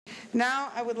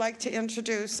Now I would like to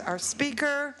introduce our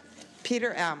speaker,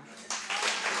 Peter M.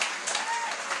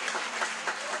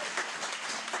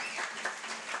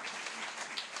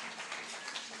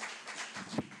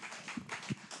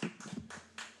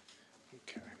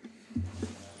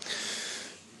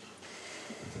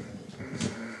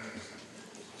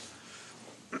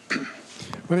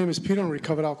 My name is Peter. I'm a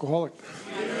recovered alcoholic.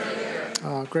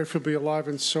 Grateful to be alive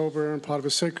and sober and part of a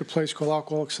sacred place called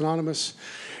Alcoholics Anonymous.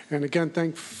 And again,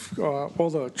 thank all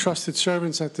the trusted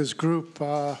servants at this group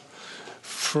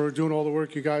for doing all the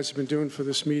work you guys have been doing for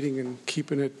this meeting and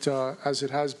keeping it as it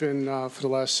has been for the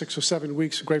last 6 or 7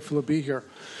 weeks. I'm grateful to be here.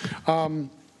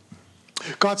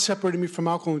 God separated me from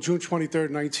alcohol on June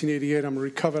 23rd, 1988. I'm a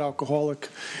recovered alcoholic,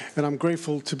 and I'm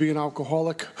grateful to be an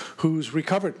alcoholic who's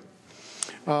recovered.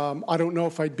 I don't know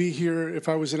if I'd be here if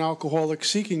I was an alcoholic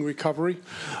seeking recovery.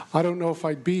 I don't know if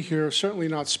I'd be here, certainly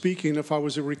not speaking, if I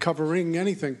was a recovering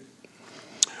anything.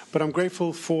 But I'm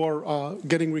grateful for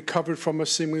getting recovered from a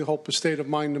seemingly hopeless state of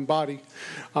mind and body.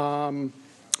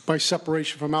 My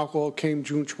separation from alcohol came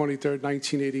June 23rd,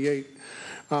 1988.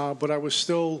 But I was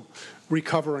still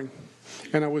recovering.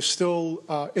 And I was still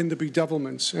in the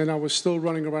bedevilments. And I was still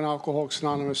running around Alcoholics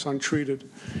Anonymous untreated.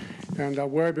 And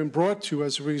where I've been brought to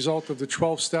as a result of the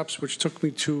 12 steps, which took me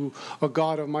to a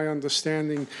God of my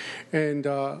understanding and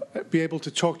be able to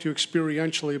talk to you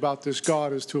experientially about this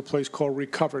God, is to a place called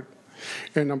Recovered.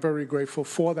 And I'm very grateful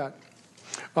for that.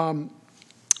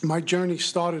 My journey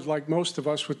started, like most of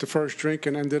us, with the first drink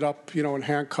and ended up, in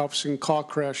handcuffs and car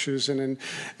crashes and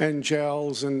in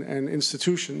jails and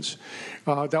institutions.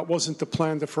 That wasn't the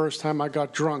plan the first time I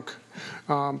got drunk.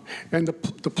 And the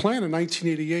plan in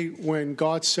 1988, when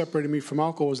God separated me from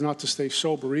alcohol, was not to stay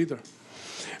sober either.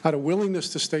 I had a willingness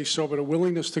to stay sober, a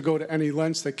willingness to go to any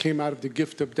lengths that came out of the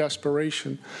gift of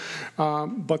desperation.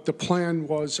 But the plan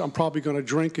was, I'm probably going to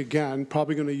drink again,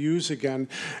 probably going to use again,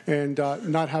 and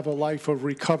not have a life of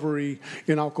recovery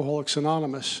in Alcoholics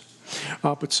Anonymous.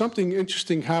 But something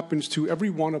interesting happens to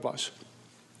every one of us.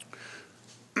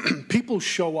 People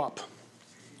show up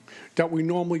that we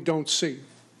normally don't see.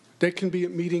 They can be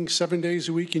at meetings 7 days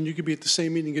a week, and you could be at the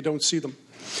same meeting, you don't see them.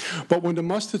 But when the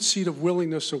mustard seed of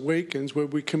willingness awakens, where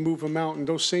we can move a mountain,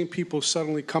 those same people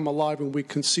suddenly come alive and we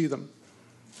can see them.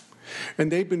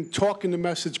 And they've been talking the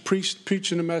message,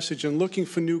 preaching the message, and looking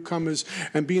for newcomers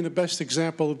and being the best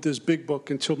example of this big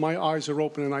book until my eyes are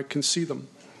open and I can see them.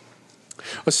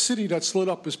 A city that's lit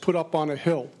up is put up on a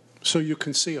hill so you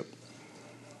can see it.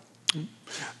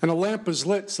 And a lamp is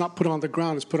lit, it's not put on the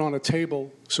ground, it's put on a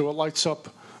table so it lights up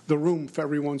the room for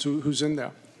everyone who's in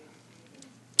there.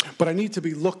 But I need to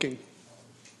be looking.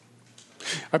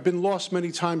 I've been lost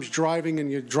many times driving,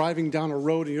 and you're driving down a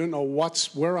road and you don't know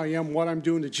where I am, what I'm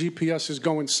doing. The GPS is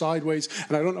going sideways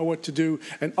and I don't know what to do.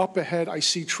 And up ahead I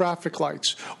see traffic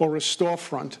lights or a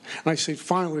storefront. And I say,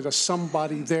 finally, there's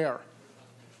somebody there.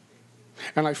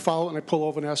 And I follow and I pull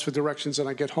over and ask for directions and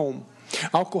I get home.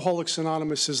 Alcoholics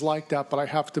Anonymous is like that, but I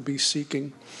have to be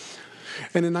seeking.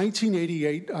 And in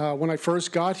 1988, when I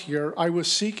first got here, I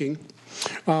was seeking,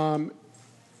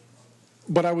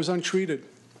 but I was untreated.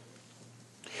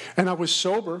 And I was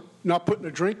sober, not putting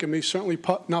a drink in me, certainly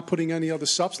not putting any other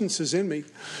substances in me,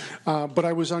 but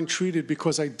I was untreated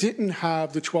because I didn't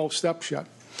have the 12 steps yet.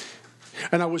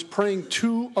 And I was praying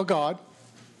to a God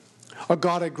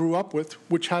I grew up with,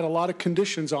 which had a lot of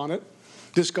conditions on it.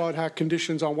 This God had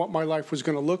conditions on what my life was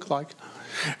going to look like.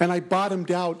 And I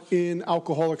bottomed out in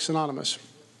Alcoholics Anonymous.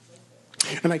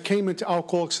 And I came into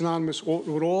Alcoholics Anonymous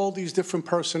with all these different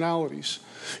personalities.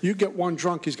 You get one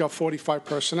drunk, he's got 45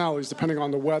 personalities, depending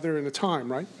on the weather and the time,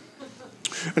 right?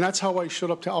 And that's how I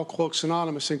showed up to Alcoholics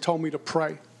Anonymous and told me to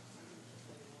pray.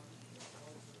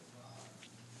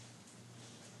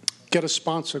 Get a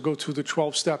sponsor, go through the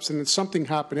 12 steps. And then something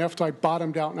happened. After I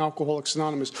bottomed out in Alcoholics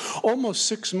Anonymous, almost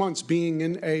 6 months being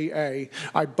in AA,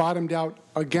 I bottomed out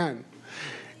again.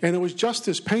 And it was just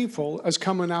as painful as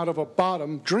coming out of a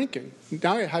bottom drinking.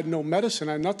 Now I had no medicine.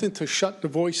 I had nothing to shut the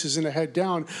voices in the head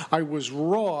down. I was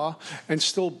raw and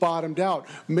still bottomed out,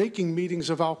 making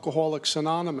meetings of Alcoholics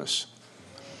Anonymous.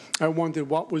 I wondered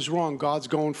what was wrong. God's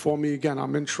going for me again.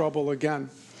 I'm in trouble again.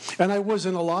 And I was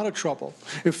in a lot of trouble.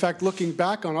 In fact, looking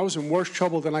back on it, I was in worse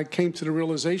trouble than I came to the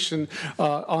realization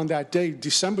on that day,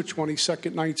 December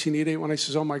 22nd, 1988, when I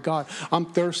says, oh my God, I'm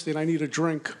thirsty and I need a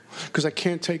drink because I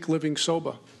can't take living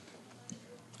sober.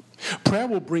 Prayer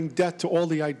will bring death to all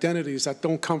the identities that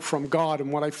don't come from God.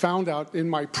 And what I found out in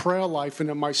my prayer life and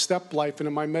in my step life and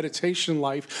in my meditation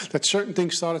life, that certain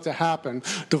things started to happen.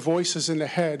 The voices in the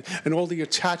head and all the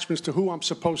attachments to who I'm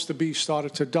supposed to be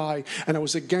started to die. And I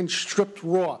was again stripped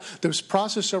raw. This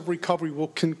process of recovery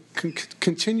will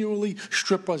continually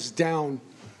strip us down.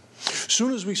 As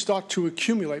soon as we start to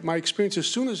accumulate, my experience, as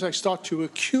soon as I start to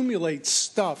accumulate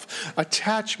stuff,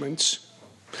 attachments,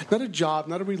 not a job,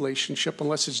 not a relationship,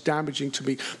 unless it's damaging to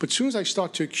me. But as soon as I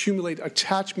start to accumulate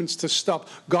attachments to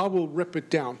stuff, God will rip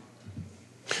it down.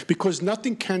 Because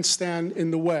nothing can stand in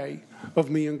the way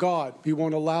of me and God. He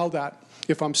won't allow that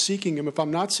if I'm seeking Him. If I'm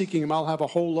not seeking Him, I'll have a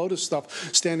whole load of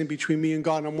stuff standing between me and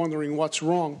God, and I'm wondering what's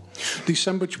wrong.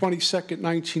 December 22nd,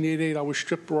 1988, I was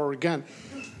stripped raw again.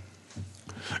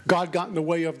 God got in the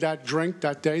way of that drink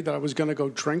that day that I was going to go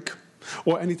drink,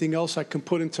 or anything else I can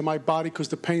put into my body, because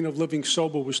the pain of living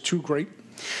sober was too great.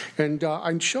 And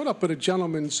I showed up at a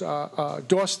gentleman's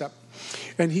doorstep,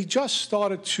 and he just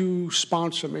started to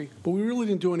sponsor me, but we really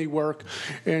didn't do any work.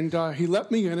 And he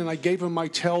let me in, and I gave him my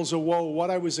tales of woe, what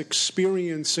I was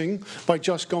experiencing by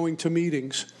just going to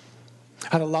meetings. I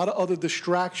had a lot of other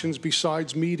distractions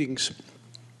besides meetings.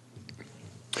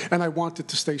 And I wanted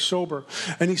to stay sober.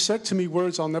 And he said to me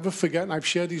words I'll never forget, and I've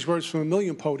shared these words from a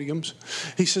million podiums.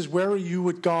 He says, "Where are you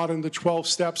with God in the 12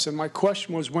 steps?" And my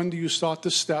question was, when do you start the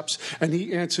steps? And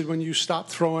he answered, when you stop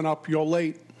throwing up, you're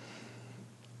late.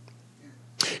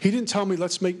 He didn't tell me,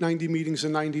 let's make 90 meetings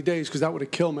in 90 days, because that would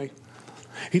have killed me.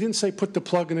 He didn't say, put the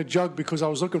plug in a jug, because I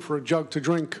was looking for a jug to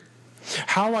drink.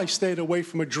 How I stayed away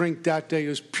from a drink that day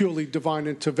is purely divine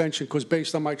intervention, because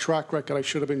based on my track record, I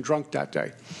should have been drunk that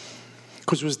day.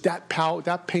 Because it was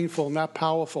that painful and that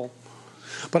powerful.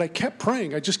 But I kept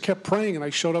praying. I just kept praying, and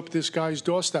I showed up at this guy's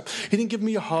doorstep. He didn't give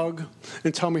me a hug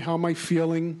and tell me how am I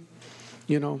feeling.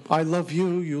 I love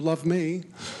you, you love me.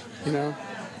 He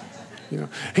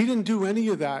didn't do any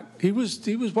of that. He was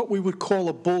what we would call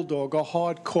a bulldog, a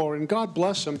hardcore, and God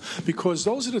bless him, because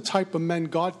those are the type of men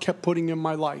God kept putting in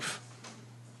my life.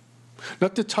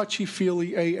 Not the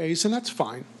touchy-feely AAs, and that's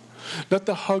fine. Not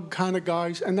the hug kind of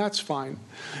guys, and that's fine.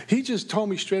 He just told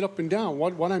me straight up and down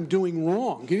what I'm doing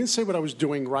wrong. He didn't say what I was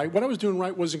doing right. What I was doing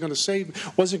right wasn't going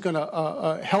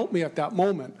to help me at that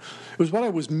moment. It was what I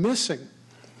was missing,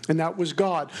 and that was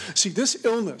God. See, this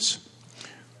illness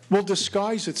will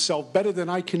disguise itself better than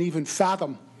I can even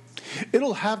fathom.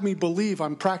 It'll have me believe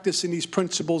I'm practicing these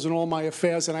principles in all my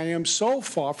affairs, and I am so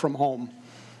far from home.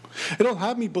 It'll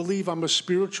have me believe I'm a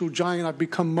spiritual giant. I've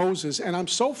become Moses, and I'm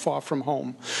so far from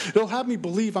home. It'll have me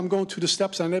believe I'm going through the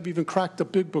steps, and I never even cracked the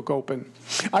big book open.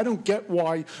 I don't get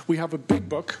why we have a big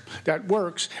book that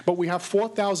works, but we have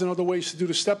 4,000 other ways to do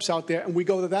the steps out there, and we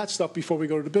go to that stuff before we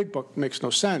go to the big book. It makes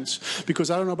no sense.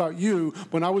 Because I don't know about you,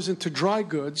 when I was into dry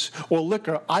goods or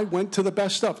liquor, I went to the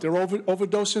best stuff. They're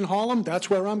overdosing Harlem, that's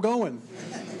where I'm going.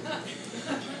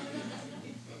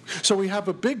 So we have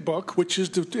a big book, which is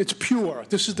it's pure.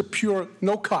 This is the pure,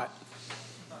 no cut.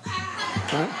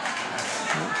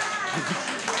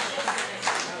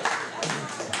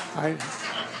 Right?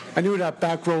 I knew that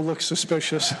back row looked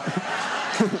suspicious.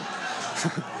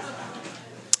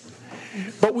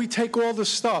 But we take all the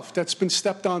stuff that's been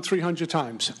stepped on 300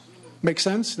 times. Make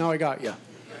sense? Now I got you.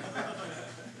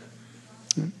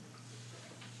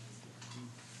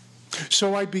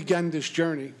 So I began this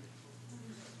journey.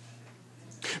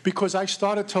 Because I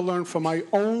started to learn from my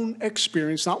own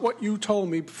experience, not what you told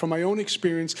me, but from my own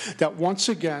experience, that once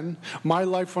again, my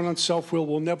life run on self-will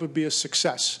will never be a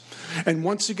success. And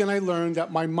once again, I learned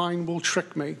that my mind will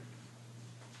trick me.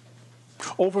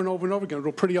 Over and over and over again.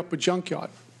 It'll pretty up a junkyard.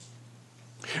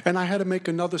 And I had to make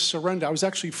another surrender. I was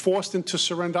actually forced into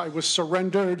surrender. I was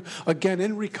surrendered again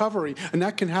in recovery. And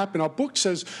that can happen. Our book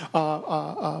says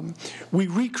we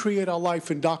recreate our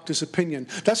life in doctor's opinion.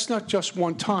 That's not just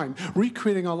one time.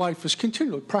 Recreating our life is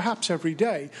continual, perhaps every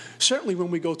day. Certainly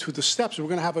when we go through the steps, we're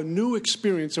going to have a new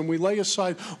experience, and we lay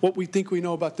aside what we think we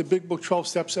know about the big book, 12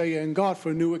 Steps, AA, and God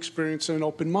for a new experience and an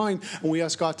open mind. And we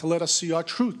ask God to let us see our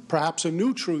truth, perhaps a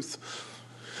new truth.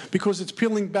 Because it's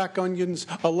peeling back onions,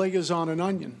 a layers on an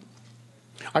onion.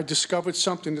 I discovered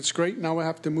something that's great. Now I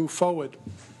have to move forward.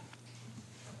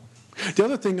 The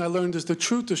other thing I learned is the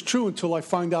truth is true until I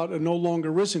find out it no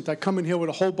longer isn't. I come in here with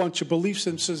a whole bunch of belief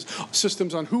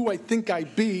systems on who I think I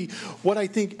be, what I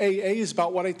think AA is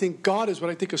about, what I think God is,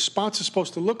 what I think a sponsor is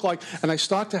supposed to look like, and I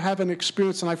start to have an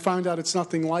experience, and I find out it's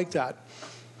nothing like that.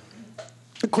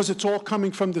 Because it's all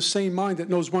coming from the same mind that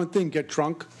knows one thing: get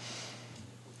drunk.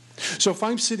 So if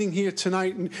I'm sitting here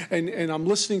tonight and I'm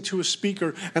listening to a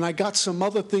speaker and I got some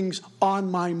other things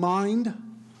on my mind,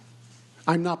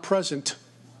 I'm not present.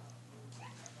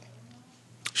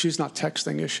 She's not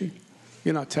texting, is she?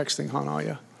 You're not texting, hon, are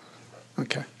you?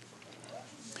 Okay.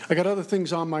 I got other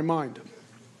things on my mind,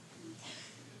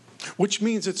 which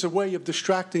means it's a way of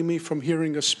distracting me from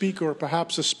hearing a speaker or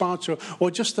perhaps a sponsor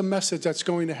or just a message that's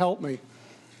going to help me.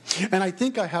 And I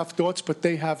think I have thoughts, but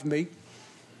they have me.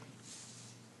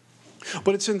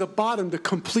 But it's in the bottom, the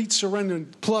complete surrender.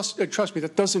 And plus, trust me,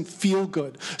 that doesn't feel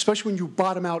good, especially when you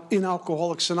bottom out in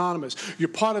Alcoholics Anonymous. You're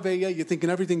part of AA, you're thinking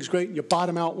everything's great, and you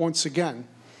bottom out once again.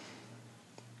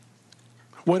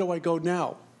 Where do I go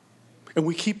now? And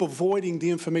we keep avoiding the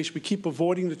information. We keep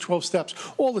avoiding the 12 steps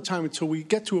all the time until we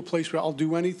get to a place where I'll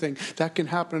do anything. That can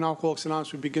happen in Alcoholics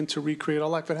Anonymous. We begin to recreate our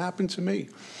life. It happened to me.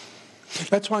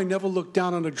 That's why I never look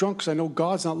down on the drunk, because I know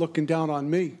God's not looking down on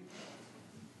me.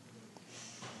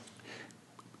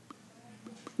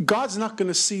 God's not going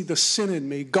to see the sin in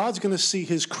me. God's going to see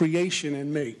his creation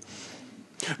in me.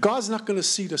 God's not going to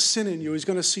see the sin in you. He's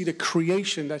going to see the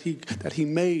creation that he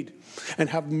made and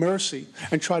have mercy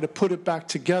and try to put it back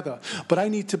together. But I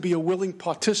need to be a willing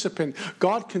participant.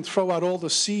 God can throw out all the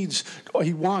seeds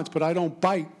he wants, but I don't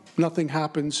bite. Nothing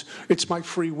happens. It's my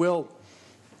free will.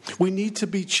 We need to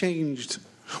be changed.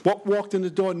 What walked in the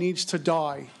door needs to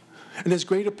die. And there's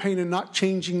greater pain in not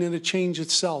changing than the change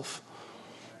itself.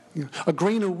 A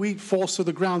grain of wheat falls to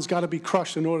the ground. It's got to be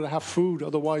crushed in order to have food.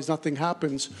 Otherwise, nothing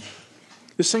happens.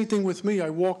 The same thing with me. I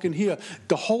walk in here.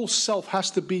 The whole self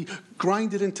has to be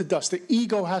grinded into dust. The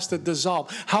ego has to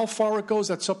dissolve. How far it goes,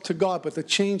 that's up to God. But the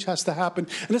change has to happen.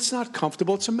 And it's not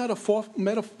comfortable. It's a metaphor.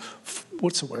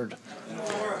 What's the word?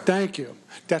 Thank you.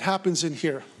 That happens in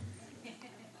here.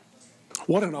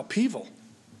 What an upheaval.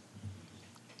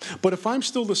 But if I'm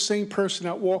still the same person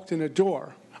that walked in the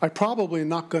door, I probably am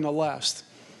not going to last.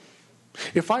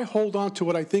 If I hold on to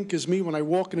what I think is me when I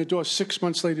walk in the door 6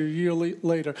 months later, a year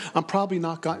later, I'm probably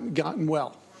not gotten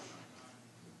well.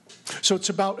 So it's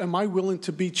about, am I willing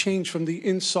to be changed from the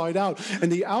inside out?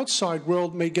 And the outside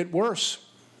world may get worse.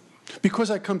 Because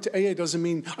I come to AA doesn't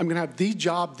mean I'm going to have the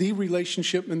job, the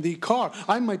relationship, and the car.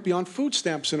 I might be on food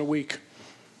stamps in a week.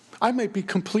 I might be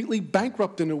completely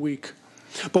bankrupt in a week.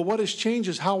 But what has changed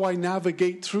is how I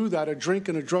navigate through that. A drink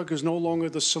and a drug is no longer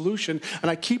the solution. And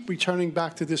I keep returning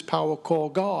back to this power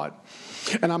called God.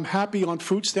 And I'm happy on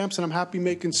food stamps, and I'm happy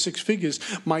making six figures.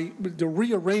 The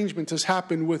rearrangement has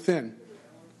happened within.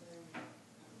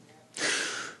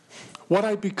 What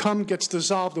I become gets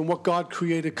dissolved, and what God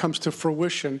created comes to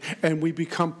fruition. And we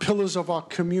become pillars of our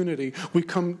community. We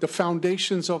become the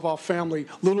foundations of our family,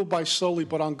 little by slowly,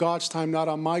 but on God's time, not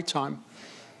on my time.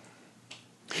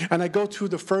 And I go through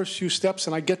the first few steps,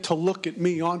 and I get to look at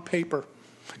me on paper.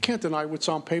 I can't deny what's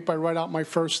on paper. I write out my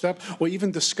first step, or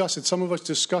even discuss it. Some of us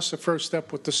discuss the first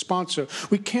step with the sponsor.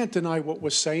 We can't deny what we're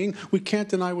saying. We can't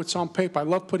deny what's on paper. I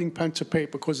love putting pen to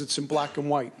paper because it's in black and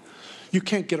white. You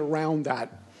can't get around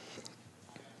that.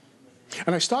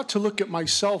 And I start to look at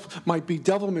myself, my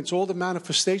bedevilments, all the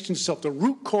manifestations of self, the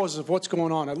root causes of what's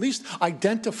going on. At least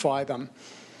identify them,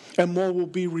 and more will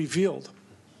be revealed.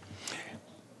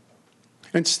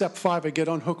 And step 5, I get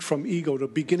unhooked from ego, the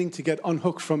beginning to get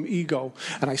unhooked from ego.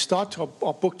 And I start to,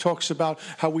 our book talks about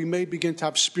how we may begin to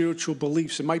have spiritual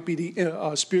beliefs. It might be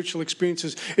the spiritual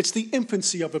experiences. It's the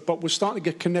infancy of it, but we're starting to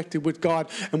get connected with God.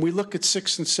 And we look at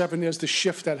 6 and 7, there's the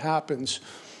shift that happens.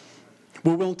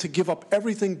 We're willing to give up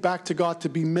everything back to God to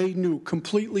be made new,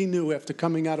 completely new after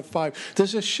coming out of 5.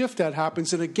 There's a shift that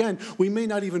happens. And again, we may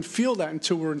not even feel that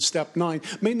until we're in step 9.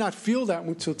 May not feel that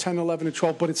until 10, 11, and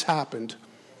 12, but it's happened.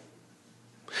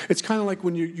 It's kind of like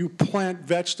when you plant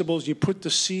vegetables, you put the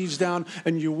seeds down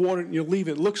and you water it and you leave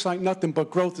it. It looks like nothing, but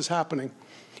growth is happening.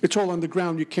 It's all on the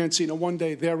ground. You can't see it. And one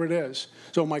day, there it is.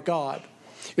 So, my God,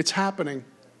 it's happening.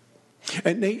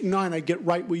 At 8 and 9, I get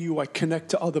right with you. I connect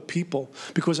to other people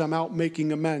because I'm out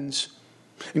making amends.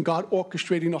 And God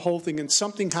orchestrating the whole thing. And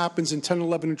something happens in 10,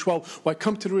 11, and 12 where I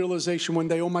come to the realization one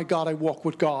day, oh my God, I walk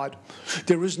with God.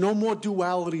 There is no more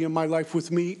duality in my life with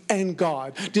me and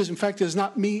God. In fact, there's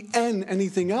not me and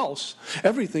anything else.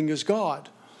 Everything is God.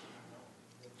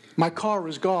 My car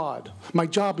is God. My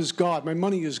job is God. My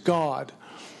money is God.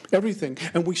 Everything.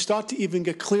 And we start to even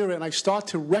get clearer, and I start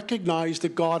to recognize the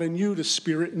God in you, the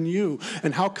Spirit in you.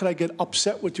 And how could I get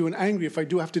upset with you and angry if I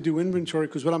do have to do inventory?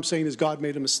 Because what I'm saying is God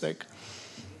made a mistake.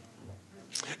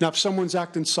 Now, if someone's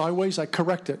acting sideways, I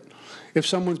correct it. If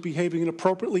someone's behaving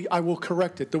inappropriately, I will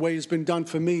correct it the way it's been done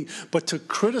for me. But to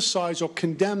criticize or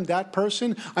condemn that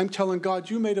person, I'm telling God,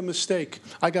 you made a mistake.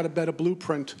 I got a better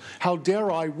blueprint. How dare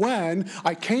I, when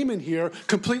I came in here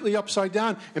completely upside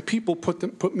down and people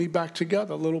put me back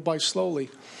together little by slowly.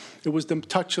 It was the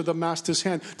touch of the master's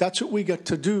hand. That's what we get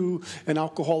to do in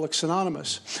Alcoholics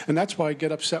Anonymous. And that's why I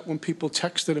get upset when people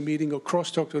text at a meeting or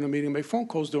crosstalk during a meeting, make phone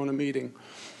calls during a meeting.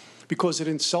 Because it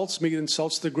insults me, it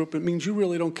insults the group. It means you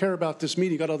really don't care about this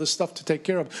meeting. You got other stuff to take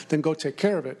care of. Then go take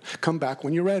care of it. Come back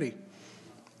when you're ready.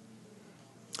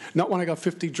 Not when I got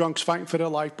 50 drunks fighting for their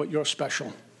life, but you're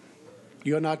special.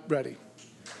 You're not ready.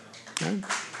 Okay?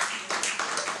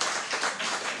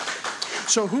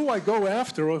 So who I go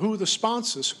after or who are the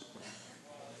sponsors?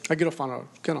 I get on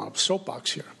a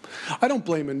soapbox here. I don't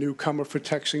blame a newcomer for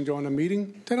texting during a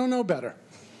meeting. They don't know better.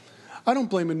 I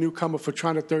don't blame a newcomer for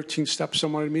trying to 13-step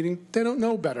someone at a meeting. They don't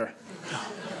know better.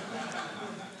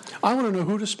 I want to know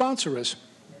who the sponsor is.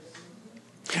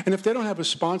 And if they don't have a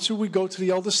sponsor, we go to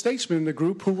the elder statesmen in the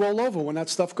group who roll over when that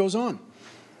stuff goes on.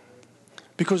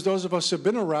 Because those of us who have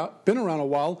been around a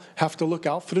while have to look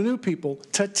out for the new people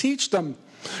to teach them.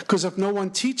 Because if no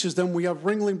one teaches them, we have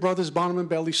Ringling Brothers, Bonham and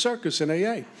Bailey Circus in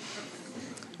AA.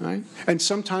 Right? And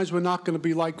sometimes we're not going to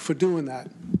be liked for doing that.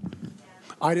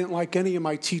 I didn't like any of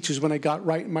my teachers when they got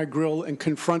right in my grill and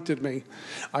confronted me.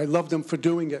 I loved them for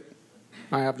doing it.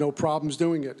 I have no problems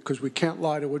doing it because we can't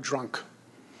lie to a drunk.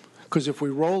 Because if we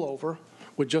roll over,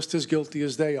 we're just as guilty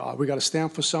as they are. We got to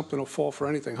stand for something or fall for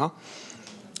anything, huh?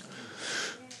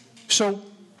 So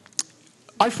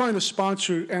I find a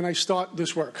sponsor and I start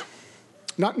this work.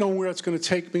 Not knowing where it's going to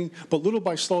take me, but little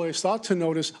by slowly I start to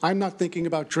notice I'm not thinking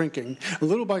about drinking. And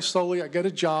little by slowly I get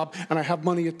a job and I have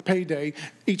money at the payday.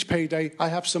 Each payday I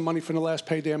have some money from the last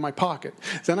payday in my pocket.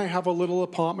 Then I have a little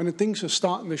apartment and things are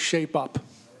starting to shape up.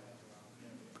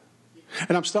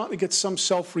 And I'm starting to get some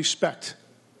self-respect.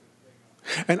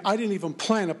 And I didn't even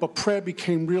plan it, but prayer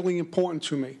became really important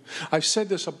to me. I've said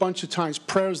this a bunch of times.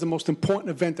 Prayer is the most important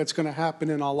event that's going to happen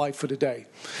in our life for the day.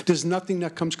 There's nothing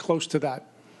that comes close to that.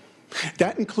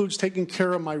 That includes taking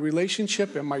care of my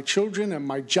relationship and my children and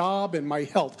my job and my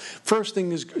health. First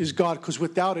thing is God, because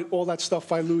without it, all that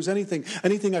stuff I lose.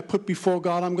 Anything I put before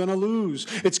God, I'm going to lose.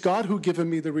 It's God who given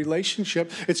me the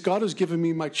relationship. It's God who's given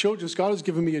me my children. It's God who's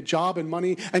given me a job and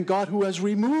money, and God who has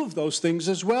removed those things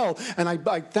as well. And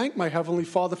I thank my Heavenly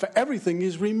Father for everything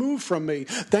He's removed from me.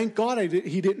 Thank God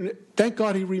He didn't. Thank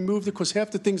God He removed it, because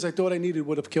half the things I thought I needed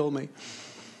would have killed me.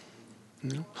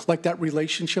 You know, like that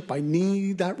relationship, I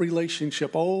need that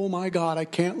relationship. Oh my God, I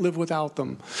can't live without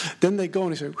them. Then they go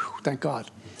and they say, thank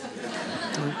God.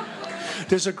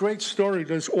 There's a great story.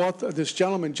 This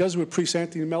gentleman, Jesuit priest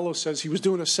Anthony Mello, says he was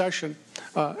doing a session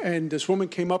and this woman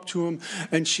came up to him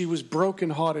and she was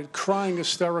brokenhearted, crying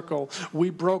hysterical. We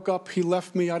broke up. He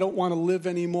left me. I don't want to live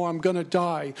anymore. I'm going to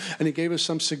die. And he gave us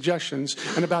some suggestions.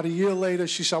 And about a year later,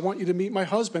 she said, I want you to meet my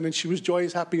husband. And she was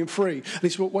joyous, happy, and free. And he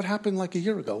said, well, what happened like a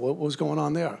year ago? What was going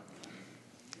on there?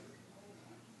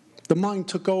 The mind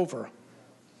took over.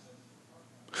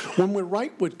 When we're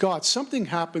right with God, something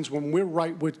happens when we're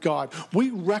right with God.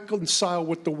 We reconcile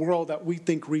with the world that we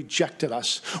think rejected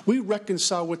us. We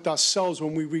reconcile with ourselves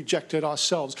when we rejected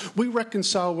ourselves. We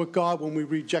reconcile with God when we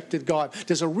rejected God.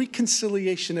 There's a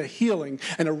reconciliation, a healing,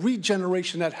 and a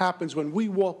regeneration that happens when we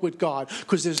walk with God,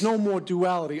 because there's no more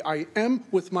duality. I am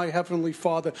with my Heavenly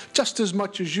Father just as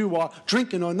much as you are,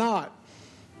 drinking or not.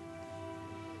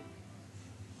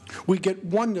 We get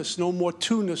oneness, no more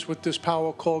two-ness with this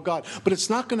power called God. But it's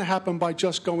not going to happen by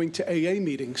just going to AA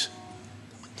meetings.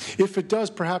 If it does,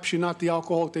 perhaps you're not the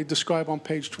alcoholic they describe on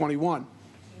page 21.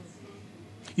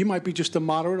 You might be just a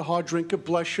moderate hard drinker,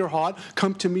 bless your heart,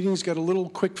 come to meetings, get a little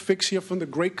quick fix here from the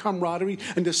great camaraderie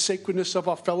and the sacredness of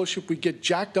our fellowship. We get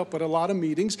jacked up at a lot of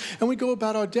meetings, and we go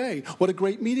about our day. What a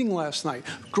great meeting last night.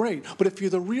 Great. But if you're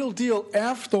the real deal,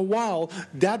 after a while,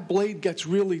 that blade gets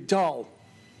really dull.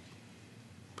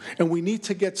 And we need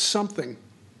to get something.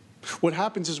 What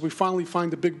happens is we finally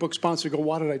find the big book sponsor and go,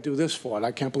 why did I do this for? And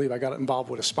I can't believe I got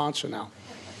involved with a sponsor now.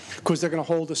 Because they're going to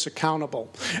hold us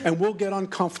accountable. And we'll get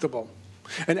uncomfortable.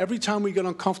 And every time we get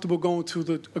uncomfortable going through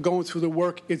the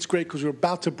work, it's great because we're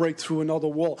about to break through another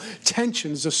wall.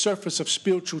 Tension is the surface of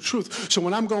spiritual truth. So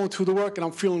when I'm going through the work and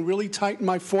I'm feeling really tight in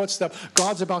my fourth step,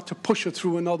 God's about to push it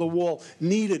through another wall.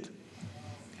 Needed.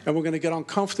 And we're going to get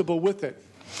uncomfortable with it.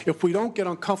 If we don't get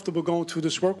uncomfortable going through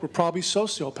this work, we're probably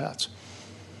sociopaths.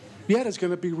 Yeah, there's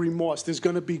going to be remorse. There's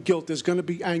going to be guilt. There's going to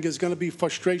be anger. There's going to be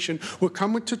frustration. We're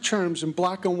coming to terms in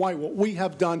black and white. What we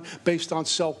have done based on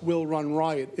self will run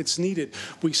riot. It's needed.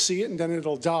 We see it and then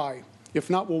it'll die. If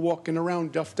not, we're walking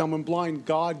around deaf, dumb, and blind.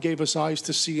 God gave us eyes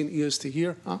to see and ears to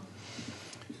hear. Huh?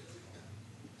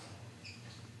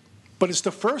 But it's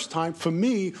the first time for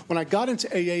me when I got into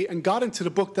AA and got into the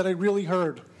book that I really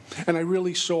heard and I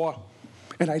really saw.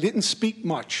 And I didn't speak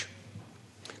much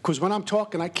because when I'm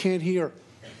talking, I can't hear.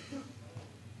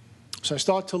 So I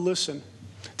started to listen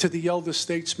to the elder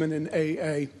statesmen in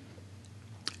AA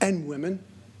and women.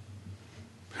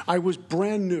 I was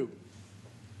brand new.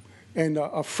 And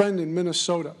a friend in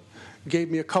Minnesota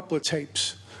gave me a couple of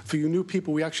tapes. For you new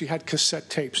people, we actually had cassette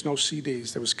tapes, no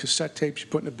CDs. There was cassette tapes you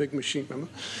put in a big machine,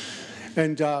 remember?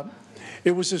 And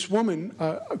it was this woman,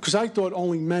 because I thought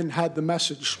only men had the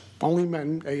message. Only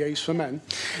men, AA's for men.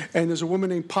 And there's a woman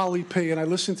named Polly P., and I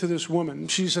listened to this woman.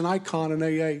 She's an icon in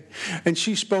AA. And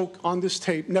she spoke on this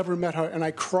tape, never met her, and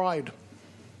I cried.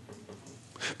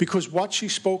 Because what she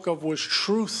spoke of was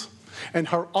truth and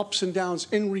her ups and downs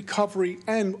in recovery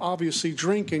and obviously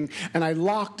drinking, and I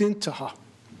locked into her.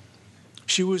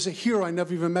 She was a hero. I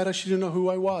never even met her. She didn't know who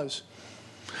I was.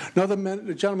 Another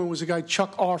gentleman was a guy,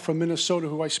 Chuck R. from Minnesota,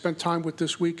 who I spent time with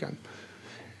this weekend.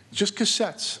 Just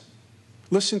cassettes.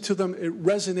 Listened to them. It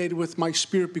resonated with my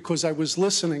spirit because I was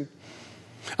listening.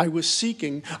 I was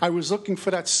seeking. I was looking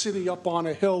for that city up on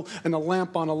a hill and a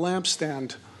lamp on a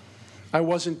lampstand. I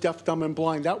wasn't deaf, dumb, and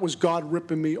blind. That was God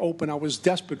ripping me open. I was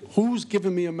desperate. Who's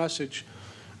giving me a message?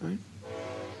 Right?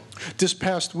 This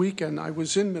past weekend, I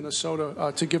was in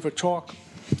Minnesota to give a talk.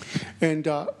 And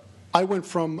I went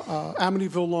from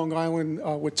Amityville, Long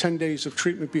Island, with 10 days of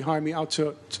treatment behind me, out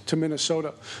to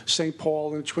Minnesota, St.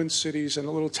 Paul, and Twin Cities, and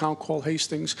a little town called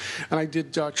Hastings. And I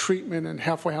did treatment in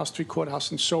halfway house, three-quarter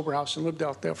house, and sober house, and lived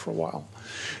out there for a while.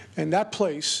 And that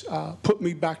place put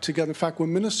me back together. In fact,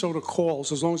 when Minnesota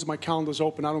calls, as long as my calendar's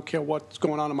open, I don't care what's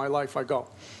going on in my life, I go.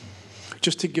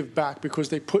 Just to give back, because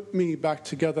they put me back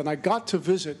together. And I got to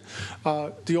visit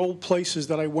the old places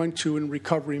that I went to in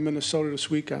recovery in Minnesota this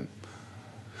weekend.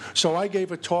 So I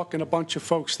gave a talk, and a bunch of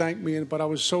folks thanked me, but I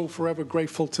was so forever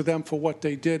grateful to them for what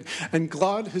they did. And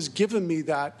God has given me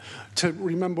that to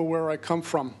remember where I come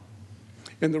from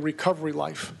in the recovery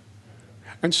life.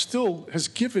 And still has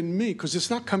given me, because it's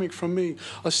not coming from me,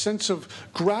 a sense of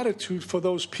gratitude for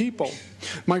those people.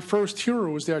 My first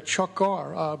hero was there, Chuck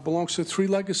R., belongs to the Three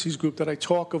Legacies group that I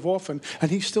talk of often,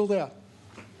 and he's still there.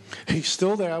 He's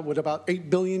still there with about 8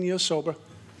 billion years sober,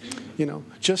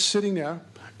 just sitting there,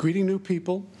 greeting new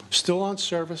people, still on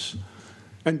service,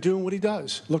 and doing what he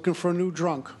does, looking for a new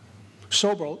drunk.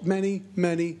 Sober many,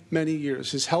 many, many years.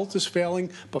 His health is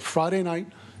failing, but Friday night,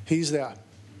 he's there.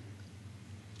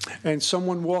 And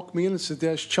someone walked me in and said,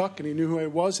 there's Chuck, and he knew who I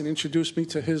was and introduced me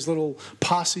to his little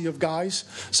posse of guys.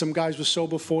 Some guys were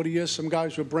sober 40 years, some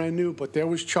guys were brand new, but there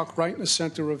was Chuck right in the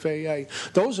center of AA.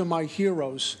 Those are my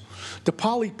heroes. The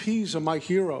Polly P's are my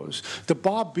heroes. The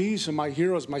Bob B's are my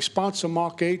heroes. My sponsor,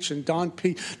 Mark H. and Don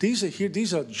P.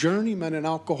 These are journeymen in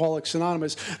Alcoholics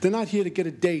Anonymous. They're not here to get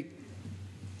a date.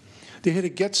 They're here to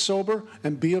get sober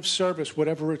and be of service,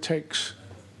 whatever it takes.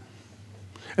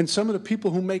 And some of the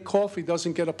people who make coffee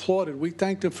doesn't get applauded. We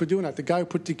thank them for doing that. The guy who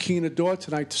put the key in the door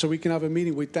tonight so we can have a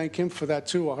meeting, we thank him for that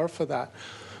too, or her for that.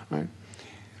 Right?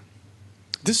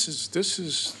 This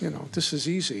is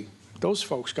easy. Those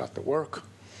folks got the work.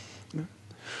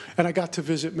 And I got to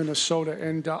visit Minnesota,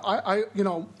 and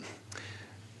there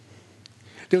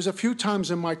was a few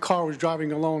times in my car I was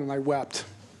driving alone and I wept.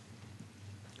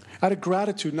 Out of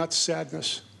gratitude, not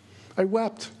sadness. I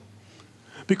wept.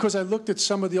 Because I looked at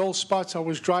some of the old spots I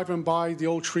was driving by, the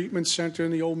old treatment center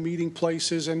and the old meeting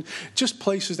places, and just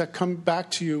places that come back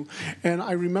to you. And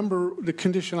I remember the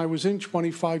condition I was in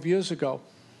 25 years ago.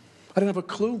 I didn't have a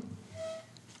clue.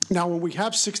 Now, when we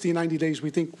have 60, 90 days, we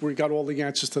think we got all the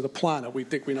answers to the planet. We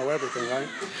think we know everything, right?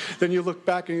 Then you look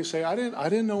back and you say, I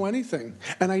didn't know anything.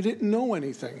 And I didn't know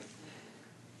anything.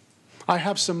 I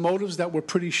have some motives that were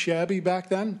pretty shabby back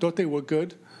then. Thought they were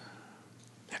good.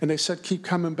 And they said, keep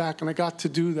coming back. And I got to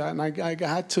do that. And I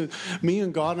had to, me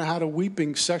and God, and I had a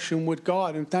weeping session with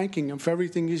God and thanking him for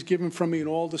everything he's given from me and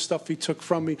all the stuff he took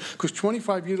from me. Because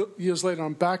 25 years later,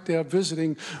 I'm back there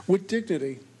visiting with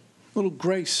dignity, a little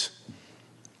grace,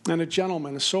 and a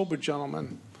gentleman, a sober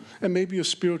gentleman, and maybe a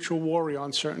spiritual warrior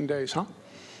on certain days,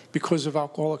 because of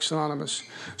Alcoholics Anonymous.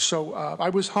 So I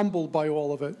was humbled by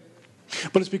all of it.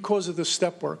 But it's because of the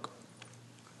step work.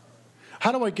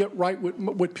 How do I get right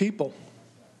with people?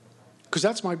 Because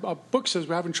that's my book says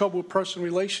we're having trouble with personal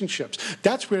relationships.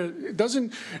 That's where it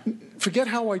doesn't, forget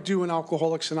how I do in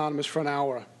Alcoholics Anonymous for an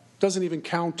hour. Doesn't even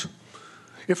count.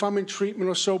 If I'm in treatment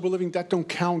or sober living, that don't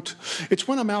count. It's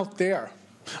when I'm out there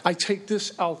I take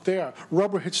this out there.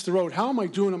 Rubber hits the road. How am I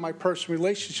doing in my personal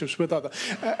relationships with others?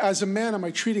 As a man, am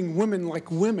I treating women like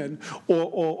women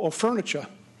or furniture?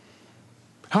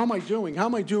 How am I doing? How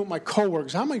am I doing with my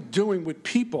coworkers? How am I doing with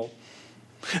people?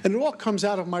 And it all comes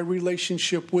out of my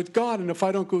relationship with God. And if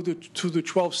I don't go to the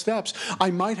 12 steps, I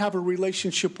might have a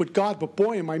relationship with God, but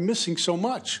boy, am I missing so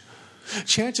much.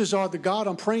 Chances are the God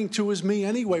I'm praying to is me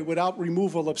anyway, without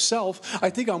removal of self. I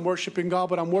think I'm worshiping God,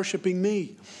 but I'm worshiping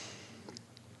me.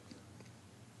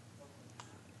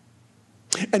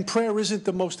 And prayer isn't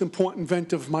the most important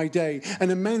event of my day.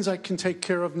 And amends I can take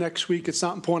care of next week. It's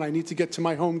not important. I need to get to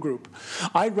my home group.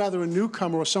 I'd rather a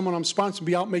newcomer or someone I'm sponsoring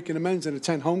be out making amends than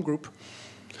attend home group.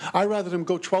 I'd rather them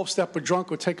go 12-step or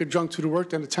drunk or take a drunk to the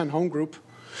work than attend home group.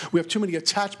 We have too many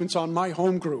attachments on my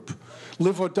home group.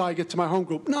 Live or die, get to my home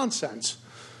group. Nonsense.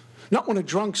 Not when a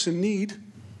drunk's in need.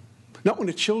 Not when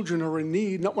the children are in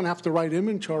need. Not when I have to write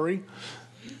inventory.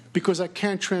 Because I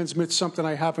can't transmit something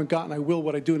I haven't gotten. I will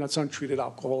what I do, and that's untreated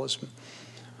alcoholism.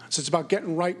 So it's about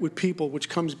getting right with people, which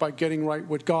comes by getting right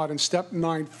with God. And step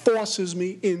 9 forces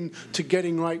me into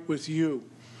getting right with you,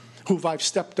 who I've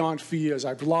stepped on for years.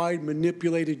 I've lied,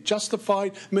 manipulated,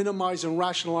 justified, minimized, and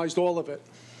rationalized all of it.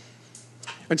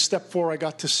 And step 4, I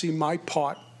got to see my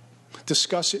part.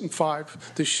 Discuss it in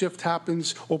 5. The shift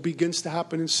happens or begins to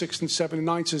happen in 6 and 7 and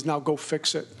 9. Says, now go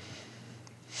fix it.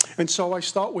 And so I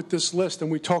start with this list, and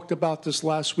we talked about this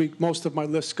last week. Most of my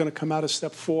list is going to come out of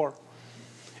step 4.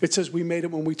 It says we made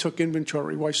it when we took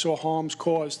inventory, where I saw harms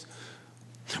caused.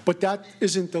 But that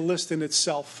isn't the list in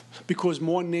itself, because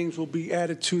more names will be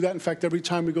added to that. In fact, every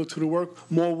time we go to the work,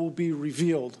 more will be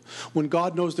revealed. When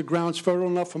God knows the ground's fertile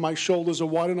enough and my shoulders are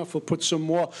wide enough, He'll put some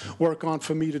more work on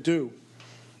for me to do.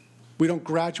 We don't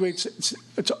graduate.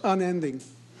 It's unending.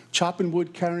 Chopping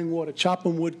wood, carrying water.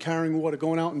 Chopping wood, carrying water.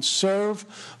 Going out and serve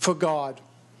for God.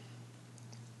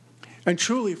 And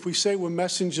truly, if we say we're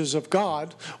messengers of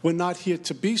God, we're not here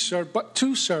to be served, but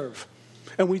to serve.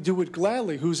 And we do it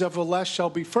gladly. Who's ever last shall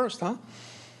be first, huh?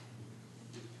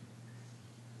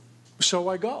 So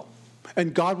I go.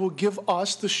 And God will give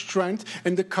us the strength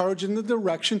and the courage and the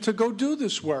direction to go do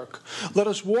this work. Let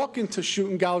us walk into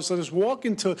shooting galleries. Let us walk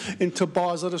into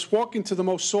bars. Let us walk into the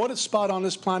most sordid spot on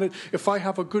this planet. If I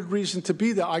have a good reason to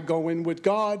be there, I go in with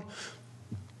God.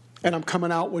 And I'm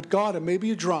coming out with God. And maybe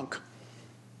you're drunk.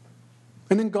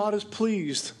 And then God is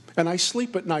pleased. And I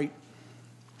sleep at night.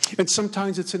 And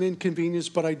sometimes it's an inconvenience,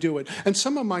 but I do it. And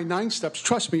some of my 9 steps,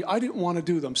 trust me, I didn't want to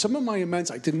do them. Some of my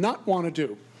amends I did not want to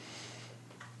do.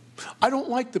 I don't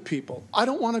like the people. I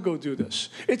don't want to go do this.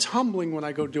 It's humbling when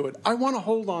I go do it. I want to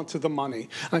hold on to the money.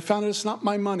 And I found it's not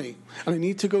my money. And I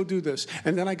need to go do this.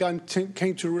 And then I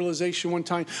came to a realization one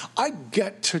time, I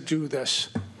get to do this.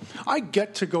 I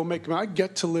get to go make money. I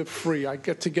get to live free. I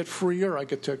get to get freer. I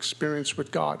get to experience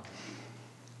with God.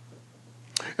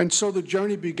 And so the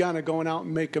journey began of going out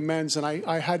and make amends. And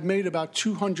I had made about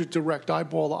 200 direct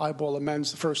eyeball-to-eyeball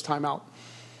amends the first time out.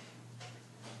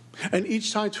 And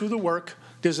each time through the work,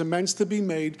 there's amends to be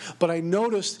made, but I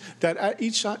noticed that at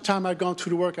each time I've gone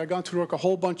through the work, a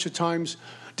whole bunch of times,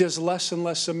 there's less and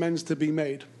less amends to be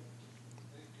made.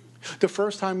 The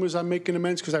first time was I'm making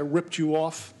amends because I ripped you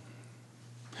off.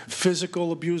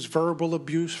 Physical abuse, verbal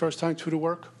abuse, first time through the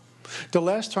work. The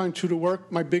last time through the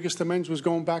work, my biggest amends was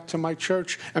going back to my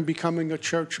church and becoming a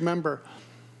church member.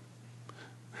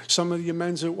 Some of the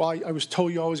amends are, well, I was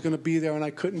told you I was going to be there and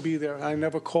I couldn't be there and I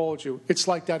never called you. It's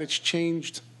like that. It's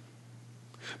changed.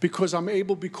 Because I'm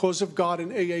able, because of God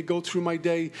and AA, go through my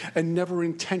day and never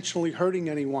intentionally hurting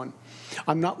anyone.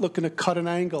 I'm not looking to cut an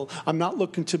angle. I'm not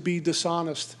looking to be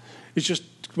dishonest. It's just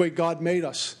the way God made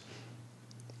us.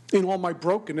 In all my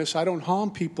brokenness, I don't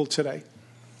harm people today.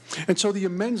 And so the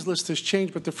amends list has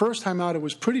changed, but the first time out it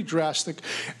was pretty drastic.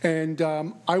 And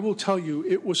I will tell you,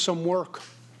 it was some work.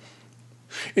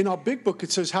 In our big book,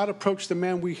 it says how to approach the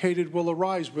man we hated will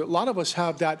arise. But a lot of us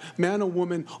have that man or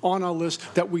woman on our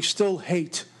list that we still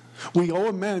hate. We owe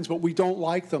amends, but we don't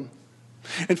like them.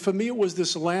 And for me, it was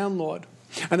this landlord.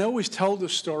 And I always tell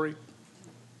this story.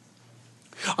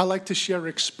 I like to share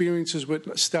experiences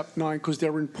with step 9 because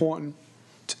they're important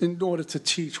in order to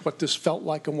teach what this felt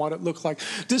like and what it looked like.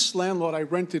 This landlord, I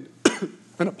rented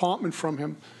an apartment from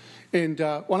him. And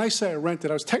when I say I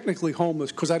rented, I was technically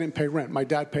homeless because I didn't pay rent. My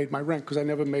dad paid my rent because I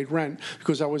never made rent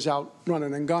because I was out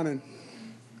running and gunning.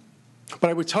 But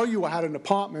I would tell you I had an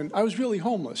apartment. I was really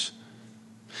homeless.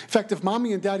 In fact, if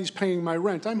mommy and daddy's paying my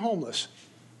rent, I'm homeless.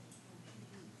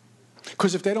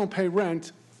 Because if they don't pay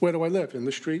rent, where do I live? In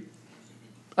the street?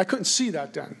 I couldn't see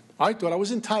that then. I thought I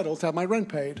was entitled to have my rent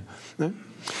paid.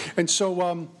 And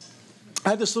so I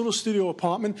had this little studio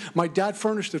apartment. My dad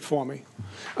furnished it for me.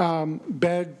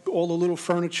 Bed, all the little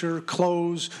furniture,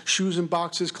 clothes, shoes and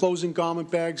boxes, clothes and garment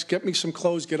bags, get me some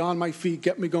clothes, get on my feet,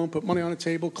 get me going, put money on the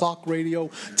table, clock, radio,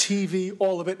 TV,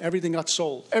 all of it. Everything got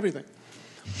sold, everything.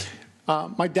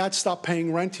 My dad stopped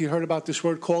paying rent. He heard about this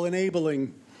word called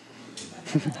enabling.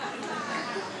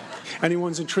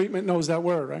 Anyone's in treatment knows that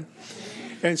word, right?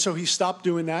 And so he stopped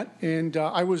doing that, and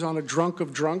I was on a drunk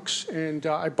of drunks, and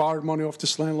I borrowed money off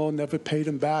this landlord, never paid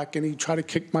him back, and he tried to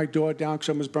kick my door down because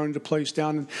I was burning the place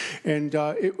down, and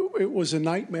it was a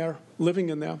nightmare living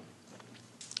in there.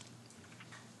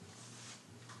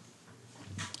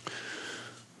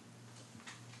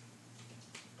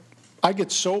 I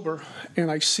get sober, and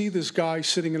I see this guy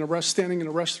standing in a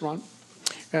restaurant,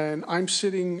 and I'm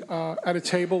sitting at a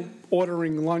table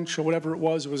ordering lunch or whatever it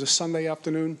was. It was a Sunday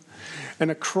afternoon. And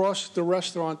across the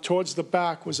restaurant towards the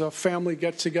back was a family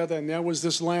get-together, and there was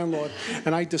this landlord.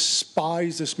 And I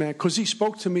despised this man because he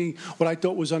spoke to me what I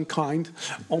thought was unkind,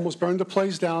 almost burned the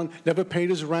place down, never paid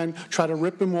his rent, tried to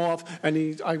rip him off,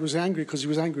 and I was angry because he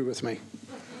was angry with me.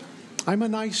 I'm a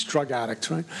nice drug addict,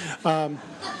 right?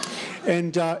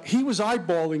 And he was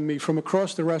eyeballing me from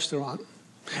across the restaurant.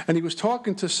 And he was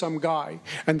talking to some guy,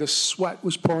 and the sweat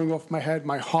was pouring off my head.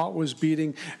 My heart was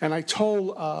beating. And I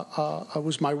told, it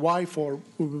was my wife, or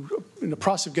in the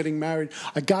process of getting married,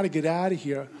 I got to get out of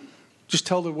here. Just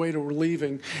tell the waiter we're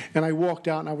leaving. And I walked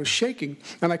out, and I was shaking.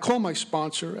 And I called my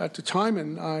sponsor at the time,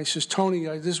 and I says, Tony,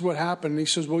 this is what happened. And he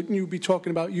says, wouldn't you be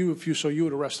talking about you if you saw you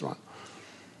at a restaurant?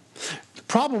 The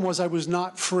problem was I was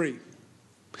not free.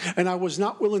 And I was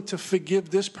not willing to forgive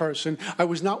this person. I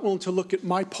was not willing to look at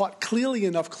my part clearly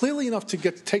enough to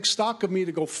take stock of me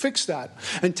to go fix that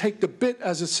and take the bit,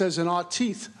 as it says, in our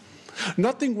teeth.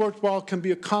 Nothing worthwhile can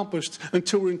be accomplished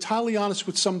until we're entirely honest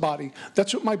with somebody.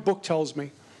 That's what my book tells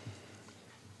me.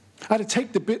 I had to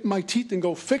take the bit in my teeth and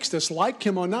go fix this. Like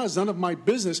him or not, it's none of my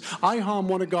business. I harmed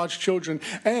one of God's children,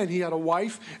 and he had a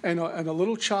wife and a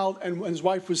little child, and his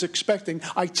wife was expecting.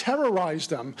 I terrorized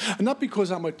them, and not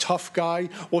because I'm a tough guy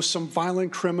or some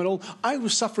violent criminal. I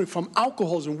was suffering from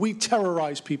alcoholism. We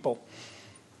terrorize people.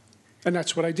 And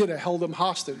that's what I did. I held them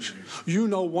hostage. You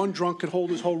know, one drunk could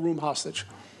hold his whole room hostage.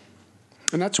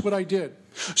 And that's what I did.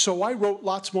 So I wrote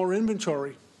lots more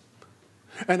inventory.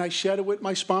 And I shared it with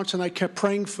my sponsor, and I kept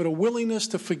praying for the willingness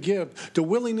to forgive, the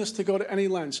willingness to go to any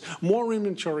lengths, more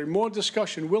inventory, more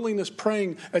discussion, willingness,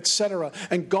 praying, etc.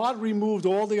 And God removed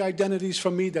all the identities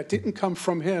from me that didn't come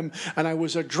from him, and I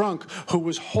was a drunk who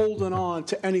was holding on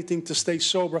to anything to stay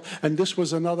sober, and this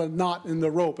was another knot in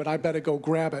the rope, and I better go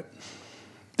grab it.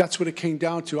 That's what it came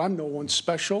down to. I'm no one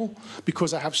special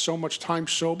because I have so much time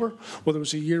sober. Well, it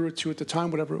was a year or two at the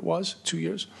time, whatever it was, 2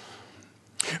 years.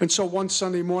 And so one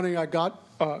Sunday morning, I got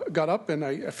up and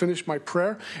I finished my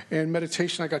prayer and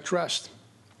meditation. I got dressed,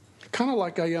 kind of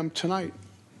like I am tonight.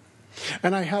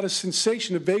 And I had a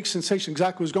sensation, a vague sensation,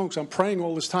 exactly what was going, because I'm praying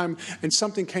all this time, and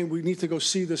something came, we need to go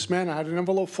see this man. I had an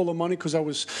envelope full of money because I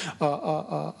was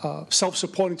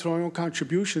self-supporting to my own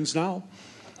contributions now.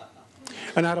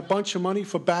 And I had a bunch of money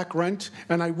for back rent,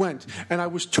 and I went. And I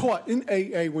was taught in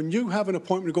AA, when you have an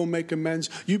appointment to go make amends,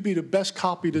 you be the best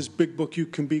copy of this big book you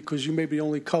can be, because you may be the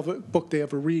only book they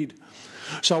ever read.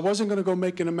 So I wasn't going to go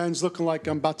make an amends looking like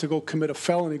I'm about to go commit a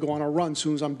felony, go on a run as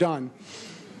soon as I'm done.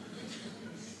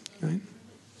 Right?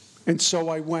 And so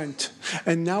I went.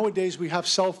 And nowadays we have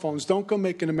cell phones. Don't go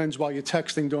making amends while you're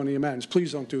texting during the amends.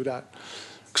 Please don't do that.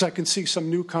 Because I can see some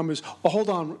newcomers, oh, hold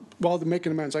on, while they're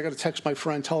making amends, I got to text my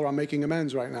friend, tell her I'm making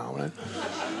amends right now. Right?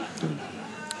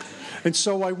 And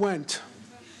so I went.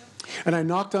 And I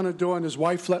knocked on a door, and his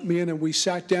wife let me in, and we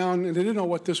sat down, and they didn't know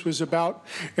what this was about.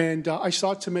 And I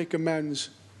started to make amends.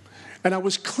 And I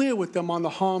was clear with them on the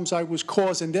harms I was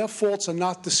caused, and their faults are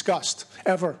not discussed,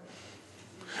 ever.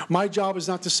 My job is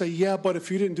not to say, yeah, but if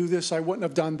you didn't do this, I wouldn't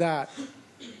have done that.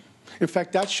 In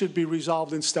fact, that should be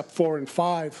resolved in step 4 and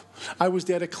 5. I was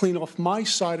there to clean off my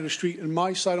side of the street and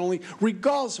my side only,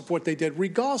 regardless of what they did,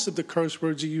 regardless of the curse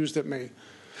words he used at me,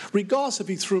 regardless if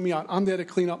he threw me out. I'm there to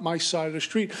clean up my side of the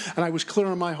street, and I was clear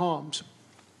on my harms.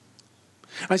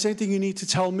 I said, anything you need to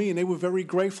tell me, and they were very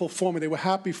grateful for me. They were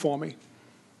happy for me.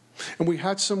 And we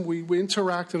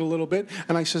interacted a little bit,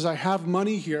 and I says, I have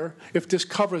money here if this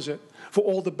covers it for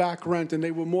all the back rent, and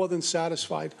they were more than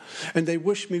satisfied, and they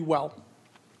wished me well.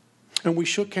 And we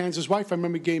shook hands. His wife, I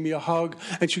remember, gave me a hug,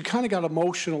 and she kind of got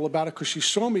emotional about it because she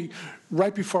saw me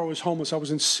right before I was homeless. I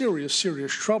was in serious,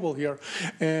 serious trouble here,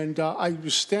 and I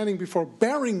was standing before,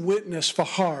 bearing witness for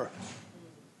her.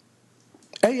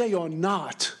 AA or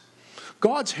not,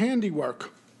 God's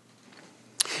handiwork.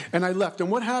 And I left. And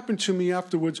what happened to me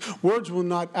afterwards, words will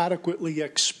not adequately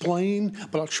explain,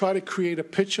 but I'll try to create a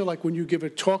picture like when you give a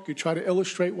talk, you try to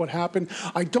illustrate what happened.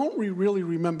 I don't really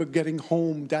remember getting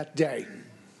home that day.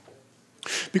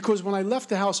 Because when I left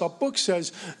the house, our book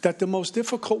says that the most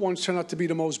difficult ones turn out to be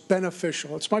the most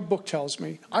beneficial. It's my book tells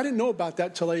me. I didn't know about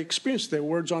that till I experienced it.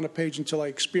 Words on a page until I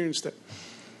experienced it.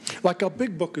 Like our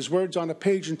big book is words on a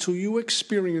page until you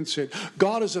experience it.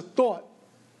 God is a thought.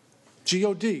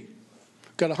 G-O-D.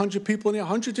 Got 100 people in here,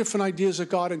 100 different ideas of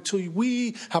God until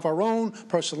we have our own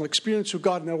personal experience with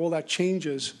God, and then all that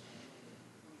changes.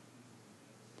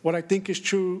 What I think is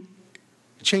true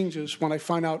changes when I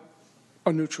find out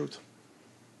a new truth.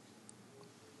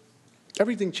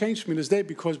 Everything changed for me this day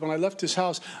because when I left this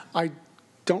house, I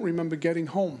don't remember getting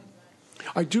home.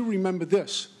 I do remember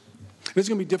this. It's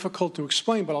going to be difficult to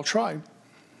explain, but I'll try.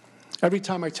 Every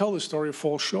time I tell this story, it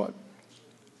falls short.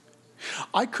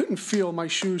 I couldn't feel my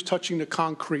shoes touching the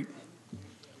concrete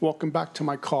walking back to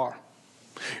my car.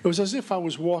 It was as if I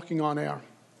was walking on air.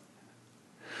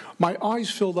 My eyes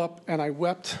filled up and I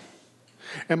wept,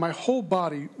 and my whole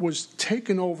body was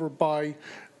taken over by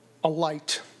a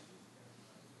light.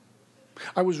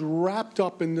 I was wrapped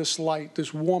up in this light,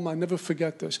 this warm, I'll never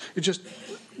forget this. It just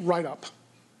right up.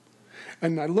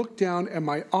 And I looked down and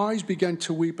my eyes began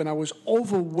to weep and I was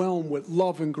overwhelmed with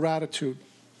love and gratitude.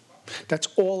 That's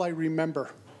all I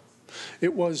remember.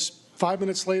 It was 5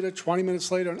 minutes later, 20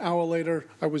 minutes later, an hour later,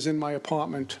 I was in my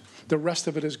apartment. The rest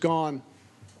of it is gone.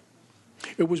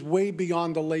 It was way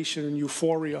beyond elation and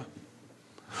euphoria.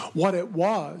 What it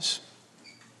was,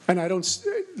 and I don't,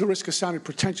 the risk of sounding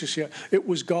pretentious here, it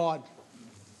was God.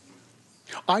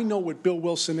 I know what Bill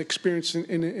Wilson experienced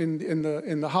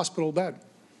in the hospital bed.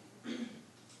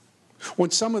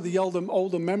 When some of the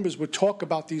older members would talk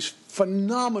about these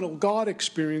phenomenal God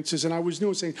experiences, and I was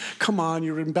new saying, come on,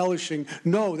 you're embellishing.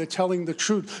 No, they're telling the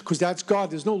truth, because that's God.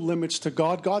 There's no limits to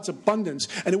God. God's abundance,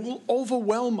 and it will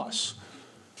overwhelm us.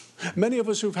 Many of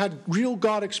us who've had real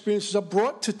God experiences are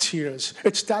brought to tears.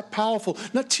 It's that powerful.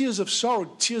 Not tears of sorrow,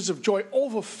 tears of joy,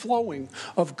 overflowing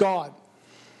of God.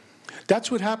 That's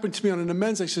what happened to me on an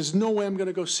amends. I says, no way I'm going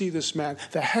to go see this man.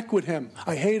 The heck with him.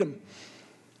 I hate him.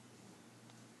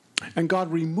 And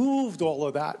God removed all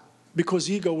of that because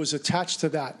ego was attached to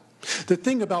that. The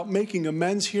thing about making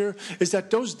amends here is that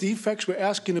those defects we're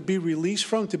asking to be released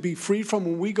from, to be freed from,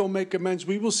 when we go make amends,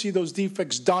 we will see those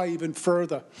defects die even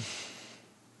further.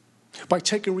 By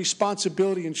taking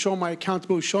responsibility and showing my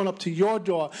accountability, showing up to your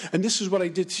door, and this is what I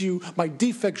did to you. My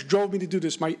defects drove me to do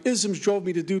this. My isms drove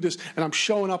me to do this, and I'm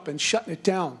showing up and shutting it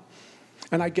down.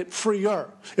 And I get freer.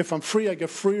 If I'm free, I get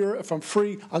freer. If I'm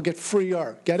free, I'll get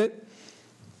freer. Get it?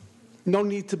 No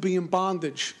need to be in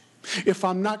bondage. If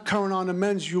I'm not current on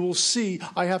amends, you will see,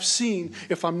 I have seen,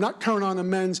 if I'm not current on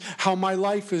amends, how my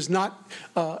life is out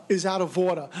of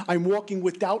order. I'm walking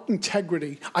without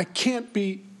integrity. I can't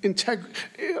be in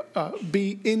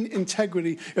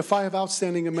integrity if I have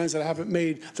outstanding amends that I haven't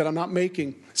made, that I'm not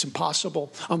making. It's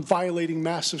impossible. I'm violating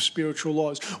massive spiritual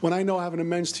laws. When I know I have an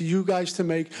amends to you guys to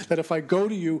make, that if I go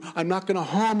to you, I'm not going to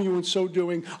harm you in so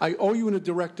doing. I owe you in a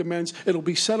direct amends. It'll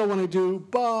be settled when I do,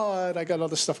 but I got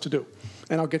other stuff to do.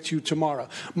 And I'll get to you tomorrow.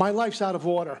 My life's out of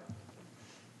order.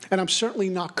 And I'm certainly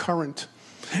not current.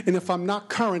 And if I'm not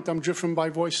current, I'm driven by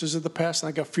voices of the past, and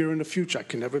I got fear in the future. I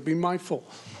can never be mindful.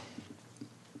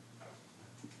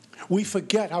 We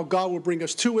forget how God will bring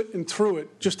us to it and through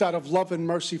it, just out of love and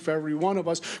mercy for every one of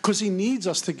us, because he needs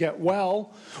us to get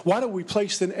well. Why do we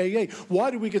place in AA?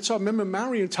 Why do we get sober? I remember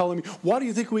Marion telling me, why do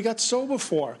you think we got sober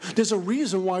for? There's a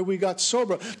reason why we got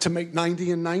sober. To make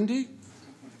 90 and 90?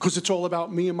 Because it's all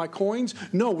about me and my coins?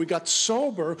 No, we got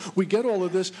sober. We get all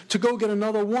of this to go get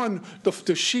another one.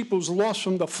 The sheep who's lost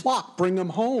from the flock, bring them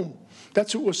home.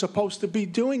 That's what we're supposed to be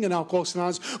doing in Alcoholics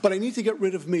Anonymous. But I need to get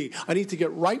rid of me. I need to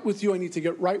get right with you. I need to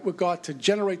get right with God to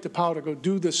generate the power to go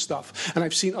do this stuff. And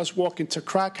I've seen us walk into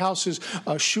crack houses,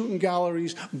 shooting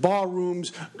galleries, bar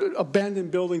rooms,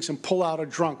 abandoned buildings, and pull out a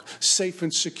drunk, safe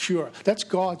and secure. That's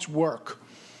God's work.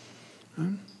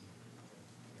 And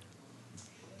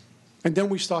then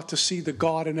we start to see the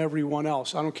God in everyone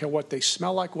else. I don't care what they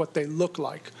smell like, what they look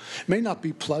like. It may not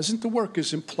be pleasant. The work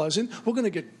isn't pleasant. We're going to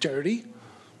get dirty.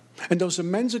 And those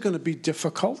amends are going to be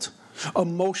difficult,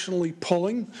 emotionally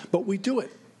pulling, but we do it.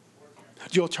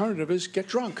 The alternative is get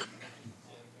drunk.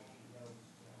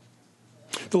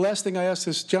 The last thing I asked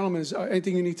this gentleman is,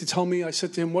 anything you need to tell me? I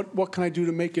said to him, what can I do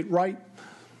to make it right?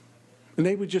 And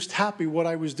they were just happy what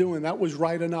I was doing. That was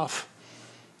right enough.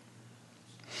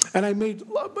 And I made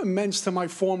amends to my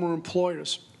former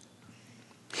employers.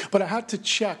 But I had to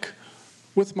check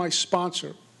with my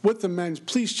sponsor. with the men's,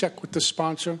 please check with the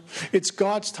sponsor. It's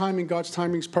God's timing. God's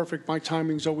timing is perfect. My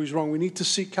timing is always wrong. We need to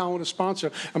seek counsel with a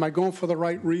sponsor. Am I going for the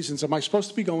right reasons? Am I supposed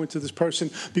to be going to this person?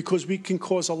 Because we can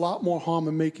cause a lot more harm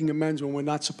in making amends when we're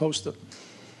not supposed to.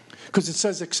 Because it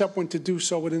says, except when to do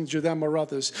so would injure them or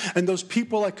others. And those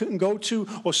people I couldn't go to,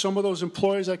 or some of those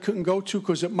employers I couldn't go to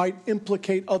because it might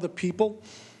implicate other people,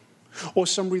 or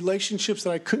some relationships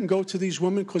that I couldn't go to these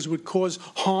women because it would cause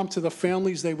harm to the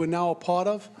families they were now a part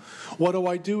of. What do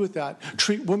I do with that?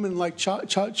 Treat women like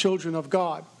children of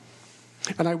God.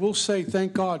 And I will say,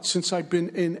 thank God, since I've been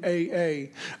in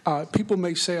AA, people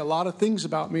may say a lot of things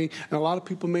about me, and a lot of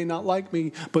people may not like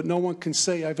me, but no one can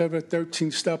say I've ever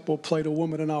 13-step or played a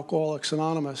woman in Alcoholics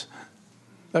Anonymous.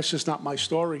 That's just not my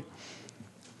story.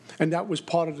 And that was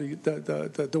part of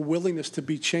the willingness to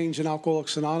be changed in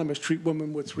Alcoholics Anonymous, treat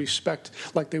women with respect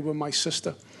like they were my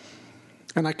sister.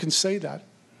 And I can say that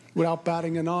without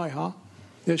batting an eye, huh?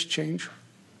 There's change.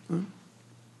 Huh?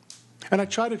 And I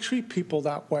try to treat people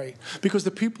that way because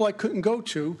the people I couldn't go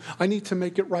to, I need to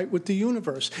make it right with the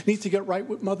universe. I need to get right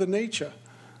with Mother Nature.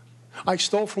 I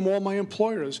stole from all my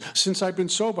employers. Since I've been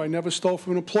sober, I never stole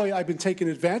from an employee. I've been taken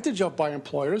advantage of by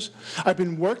employers. I've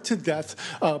been worked to death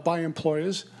by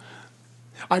employers.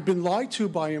 I've been lied to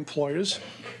by employers,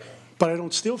 but I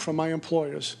don't steal from my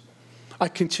employers. I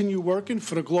continue working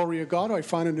for the glory of God, or I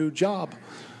find a new job.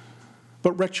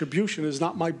 But retribution is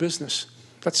not my business.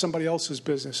 That's somebody else's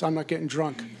business. I'm not getting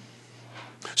drunk.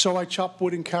 So I chop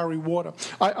wood and carry water.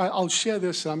 I'll share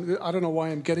this. I don't know why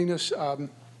I'm getting this. I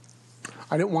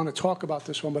didn't want to talk about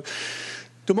this one, but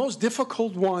the most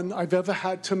difficult one I've ever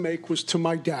had to make was to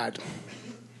my dad.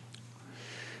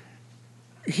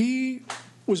 He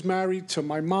was married to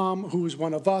my mom, who was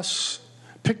one of us,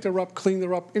 picked her up, cleaned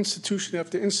her up, institution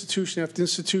after institution after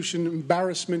institution,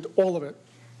 embarrassment, all of it,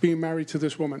 being married to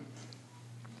this woman.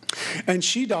 And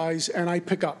she dies, and I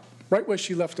pick up right where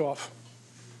she left off.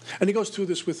 And he goes through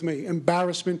this with me,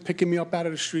 embarrassment, picking me up out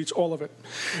of the streets, all of it.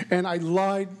 And I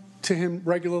lied to him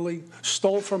regularly,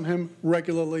 stole from him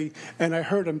regularly, and I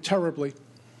hurt him terribly.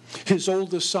 His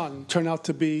oldest son turned out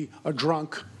to be a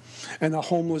drunk and a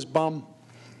homeless bum.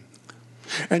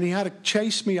 And he had to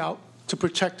chase me out to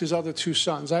protect his other two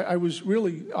sons. I was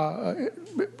really, I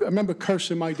remember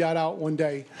cursing my dad out one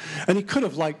day. And he could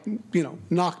have,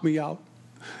 knocked me out,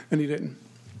 and he didn't.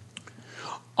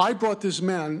 I brought this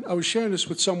man, I was sharing this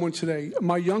with someone today,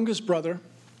 my youngest brother,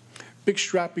 big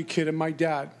strappy kid, and my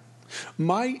dad.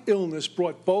 My illness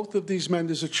brought both of these men,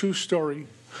 this is a true story,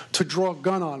 to draw a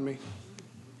gun on me.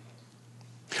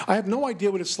 I have no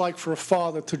idea what it's like for a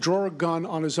father to draw a gun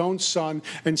on his own son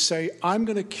and say, I'm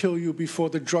going to kill you before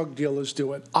the drug dealers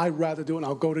do it. I'd rather do it, and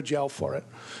I'll go to jail for it,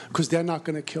 because they're not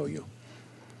going to kill you.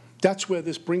 That's where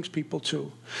this brings people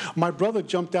to. My brother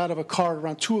jumped out of a car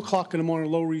around 2 o'clock in the morning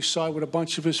on the Lower East Side with a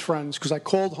bunch of his friends, because I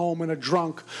called home in a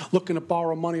drunk looking to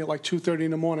borrow money at like 2:30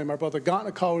 in the morning. My brother got in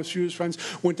a car with a few of his friends,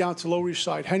 went down to Lower East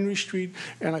Side, Henry Street,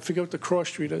 and I forget what the cross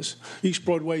street is, East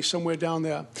Broadway, somewhere down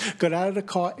there. Got out of the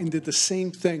car and did the same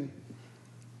thing.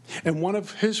 And one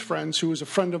of his friends, who was a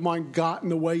friend of mine, got in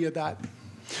the way of that.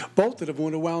 Both of them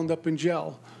would have wound up in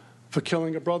jail for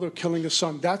killing a brother, killing a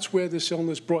son. That's where this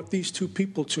illness brought these two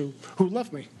people to, who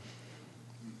love me.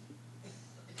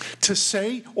 To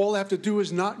say all I have to do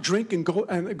is not drink and go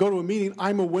to a meeting,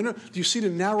 I'm a winner. Do you see the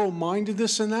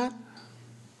narrow-mindedness in that?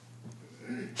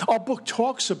 Our book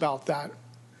talks about that.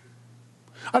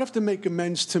 I'd have to make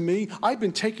amends to me. I've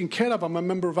been taken care of. I'm a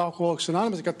member of Alcoholics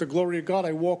Anonymous. I got the glory of God.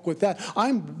 I walk with that.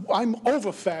 I'm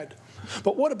overfed.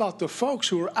 But what about the folks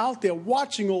who are out there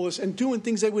watching all this and doing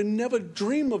things they would never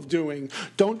dream of doing?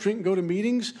 Don't drink and go to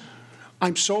meetings?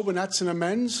 I'm sober and that's an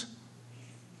amends?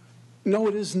 No,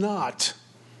 it is not.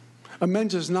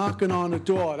 Amends is knocking on a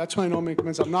door. That's why I don't make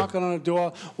amends. I'm knocking on a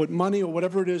door with money or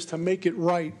whatever it is to make it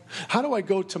right. How do I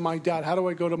go to my dad? How do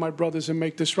I go to my brothers and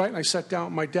make this right? And I sat down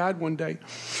with my dad one day.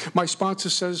 My sponsor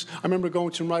says, I remember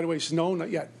going to him right away. He says, no, not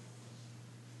yet.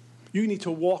 You need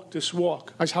to walk this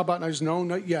walk. I said, how about? And I said, no,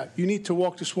 not yet. You need to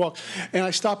walk this walk. And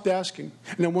I stopped asking.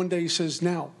 And then one day he says,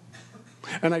 now.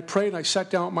 And I prayed, and I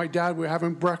sat down with my dad. We were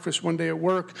having breakfast one day at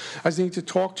work. I said, I need to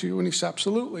talk to you. And he said,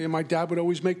 absolutely. And my dad would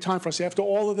always make time for us. After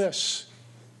all of this,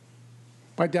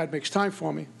 my dad makes time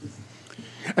for me.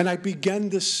 And I began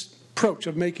this approach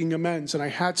of making amends. And I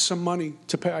had some money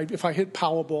to pay. If I hit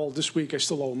Powerball this week, I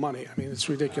still owe money. I mean, it's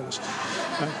ridiculous.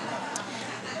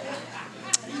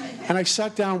 And I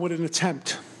sat down with an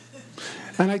attempt.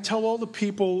 And I tell all the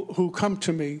people who come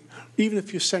to me, even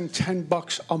if you send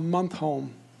 $10 a month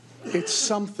home, it's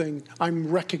something. I'm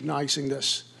recognizing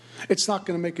this. It's not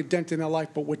going to make a dent in their life,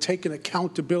 but we're taking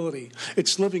accountability.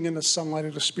 It's living in the sunlight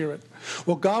of the Spirit.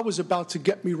 Well, God was about to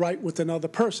get me right with another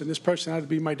person. This person had to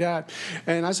be my dad.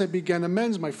 And as I began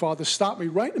amends, my father stopped me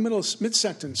right in the middle of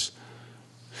mid-sentence.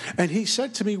 And he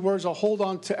said to me words I'll hold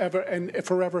on to ever and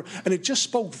forever. And it just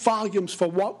spoke volumes for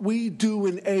what we do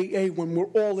in AA when we're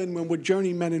all in, when we're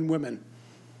journeymen and women.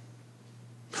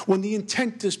 When the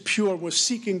intent is pure, we're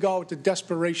seeking God with the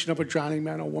desperation of a drowning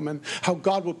man or woman, how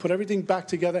God will put everything back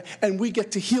together, and we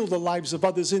get to heal the lives of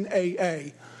others in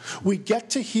AA. We get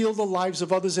to heal the lives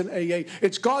of others in AA.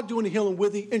 It's God doing the healing. We're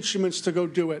the instruments to go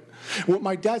do it. What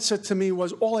my dad said to me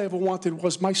was, all I ever wanted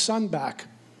was my son back.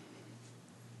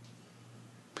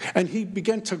 And he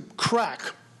began to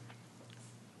crack.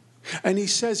 And he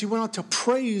says he went on to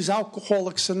praise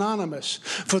Alcoholics Anonymous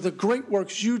for the great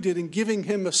works you did in giving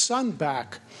him a son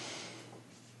back.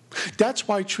 That's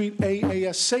why I treat AA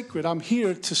as sacred. I'm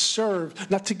here to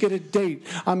serve, not to get a date.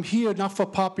 I'm here not for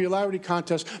popularity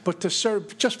contests, but to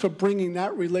serve just for bringing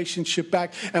that relationship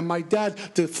back. And my dad,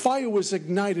 the fire was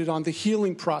ignited on the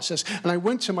healing process. And I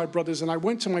went to my brothers, and I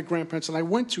went to my grandparents, and I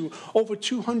went to over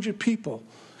 200 people.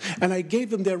 And I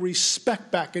gave them their respect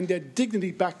back and their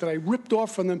dignity back that I ripped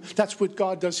off from them. That's what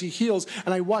God does. He heals.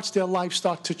 And I watched their life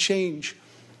start to change.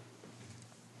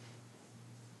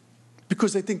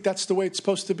 Because they think that's the way it's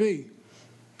supposed to be.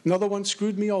 Another one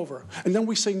screwed me over. And then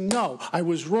we say, no, I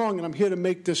was wrong and I'm here to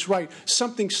make this right.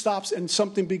 Something stops and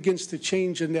something begins to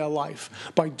change in their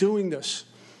life by doing this.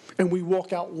 And we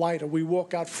walk out lighter, we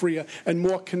walk out freer and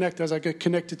more connected. As I get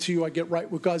connected to you, I get right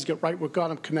with God. As I get right with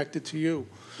God, I'm connected to you.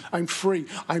 I'm free.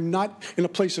 I'm not in a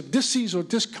place of dis-ease or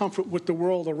discomfort with the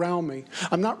world around me.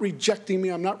 I'm not rejecting me.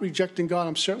 I'm not rejecting God.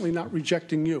 I'm certainly not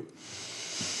rejecting you.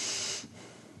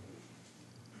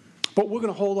 But we're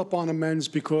going to hold up on amends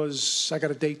because I got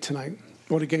a date tonight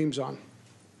or the game's on.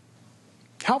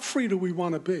 How free do we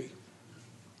want to be?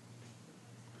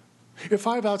 If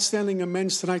I have outstanding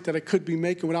amends tonight that I could be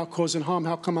making without causing harm,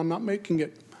 how come I'm not making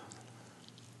it?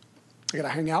 I got to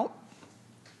hang out.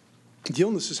 The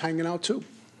illness is hanging out too.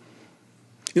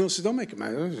 The illness says, don't make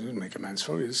amends. Don't make amends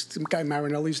for you. This guy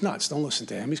Marinelli's nuts. Don't listen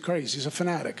to him. He's crazy. He's a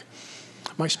fanatic.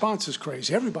 My sponsor's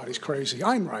crazy. Everybody's crazy.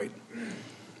 I'm right.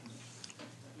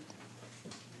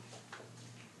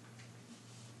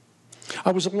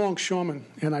 I was a longshoreman,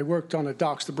 and I worked on the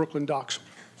docks, the Brooklyn docks.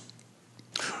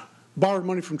 Borrowed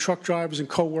money from truck drivers and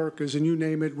co-workers, and you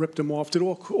name it, ripped them off, did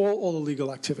all the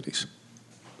legal activities.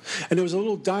 And there was a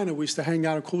little diner we used to hang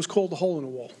out in. It was called the Hole in the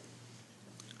Wall.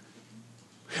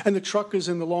 And the truckers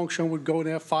and the longshoremen would go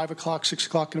there 5 o'clock, 6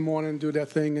 o'clock in the morning and do their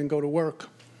thing and go to work.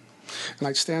 And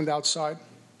I'd stand outside,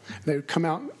 and they would come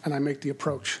out, and I'd make the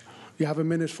approach. You have a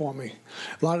minute for me.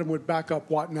 A lot of them would back up,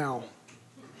 what now?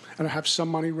 And I have some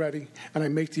money ready, and I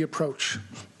make the approach.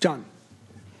 Done.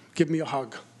 Give me a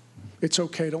hug. It's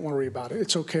okay, don't worry about it.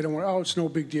 It's okay, don't worry. Oh, it's no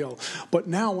big deal. But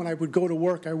now when I would go to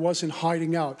work, I wasn't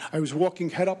hiding out. I was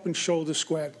walking head up and shoulder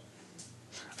squared.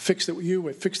 Fixed it with you,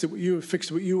 I fixed it with you, I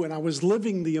fixed it with you, and I was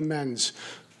living the amends.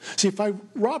 See, if I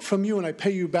rob from you and I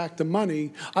pay you back the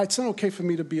money, it's not okay for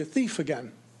me to be a thief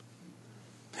again.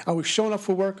 I was showing up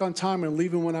for work on time and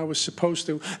leaving when I was supposed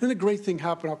to. And then a great thing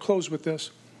happened. I'll close with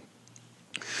this.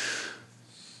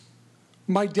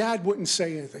 My dad wouldn't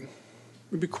say anything.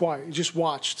 He'd be quiet. He just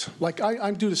watched. Like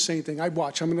I do the same thing. I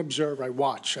watch. I'm an observer. I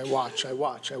watch.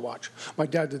 My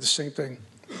dad did the same thing.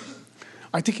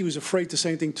 I think he was afraid to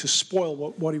say anything to spoil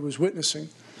what he was witnessing.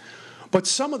 But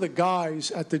some of the guys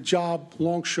at the job,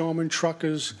 longshoremen,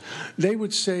 truckers, they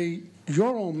would say,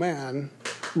 your old man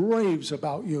raves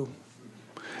about you.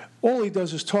 All he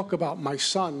does is talk about my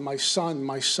son, my son,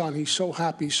 my son. He's so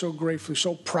happy, so grateful,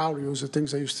 so proud of you, was the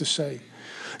things they used to say.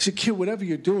 I said, kid, whatever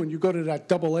you're doing, you go to that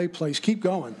AA place, keep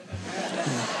going.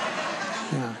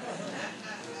 Yeah.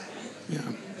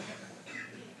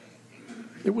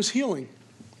 It was healing.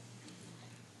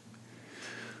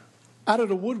 Out of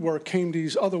the woodwork came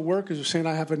these other workers who were saying,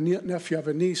 I have a nephew, I have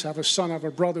a niece, I have a son, I have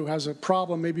a brother who has a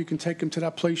problem. Maybe you can take him to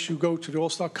that place you go to. They all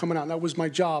start coming out. And that was my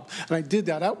job. And I did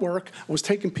that at work. I was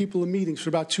taking people to meetings for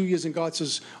about 2 years. And God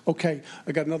says, okay,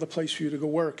 I got another place for you to go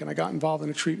work. And I got involved in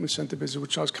a treatment center business,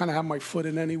 which I was kind of having my foot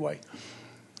in anyway.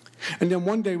 And then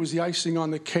one day was the icing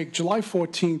on the cake. July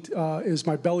 14th is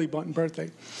my belly button birthday.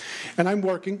 And I'm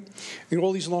working, and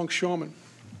all these longshoremen.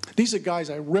 These are guys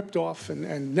I ripped off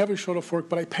and never showed up for work,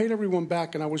 but I paid everyone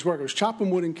back, and I was working. I was chopping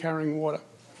wood and carrying water.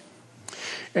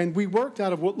 And we worked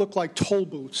out of what looked like toll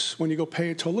booths when you go pay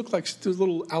a toll. It looked like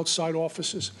little outside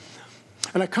offices.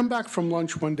 And I come back from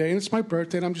lunch one day, and it's my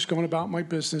birthday, and I'm just going about my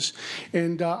business.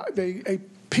 And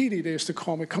Petey, they used to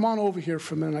call me, come on over here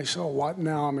for a minute. I said, oh, what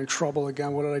now? I'm in trouble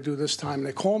again. What did I do this time? And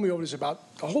they call me over. There's about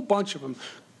a whole bunch of them,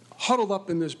 huddled up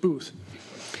in this booth.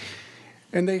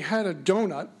 And they had a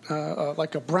donut,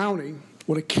 like a brownie,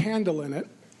 with a candle in it.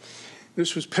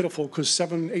 This was pitiful because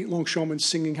 7, 8 longshoremen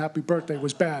singing Happy Birthday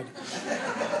was bad.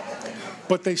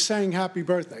 But they sang Happy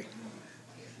Birthday.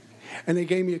 And they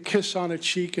gave me a kiss on the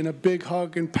cheek and a big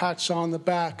hug and pats on the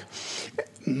back.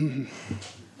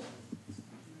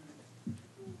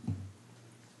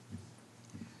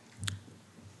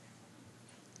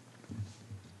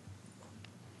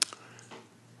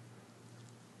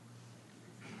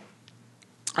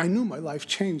 I knew my life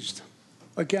changed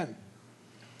again.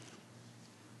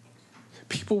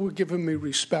 People were giving me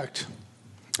respect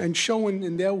and showing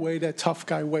in their way, that tough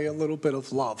guy way, a little bit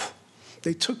of love.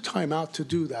 They took time out to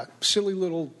do that. Silly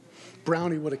little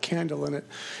brownie with a candle in it,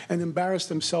 and embarrassed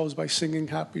themselves by singing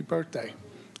Happy Birthday.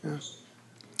 Yeah.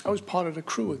 I was part of the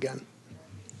crew again.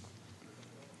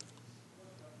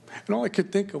 And all I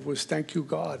could think of was, thank you,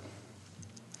 God.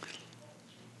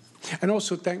 And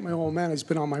also thank my old man. It's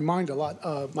been on my mind a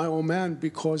lot. My old man,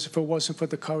 because if it wasn't for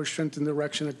the courage, strength, and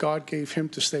direction that God gave him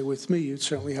to stay with me, you'd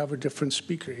certainly have a different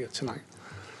speaker here tonight.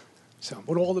 So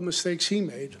with all the mistakes he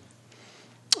made,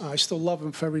 I still love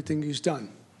him for everything he's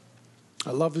done.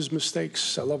 I love his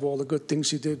mistakes. I love all the good things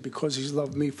he did because he's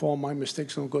loved me for all my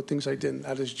mistakes and all the good things I didn't.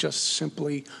 That is just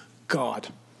simply God.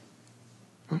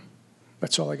 Huh?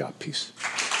 That's all I got. Peace.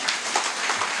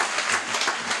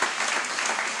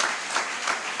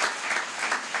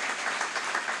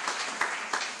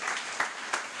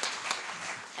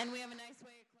 And we have a nice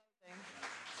way of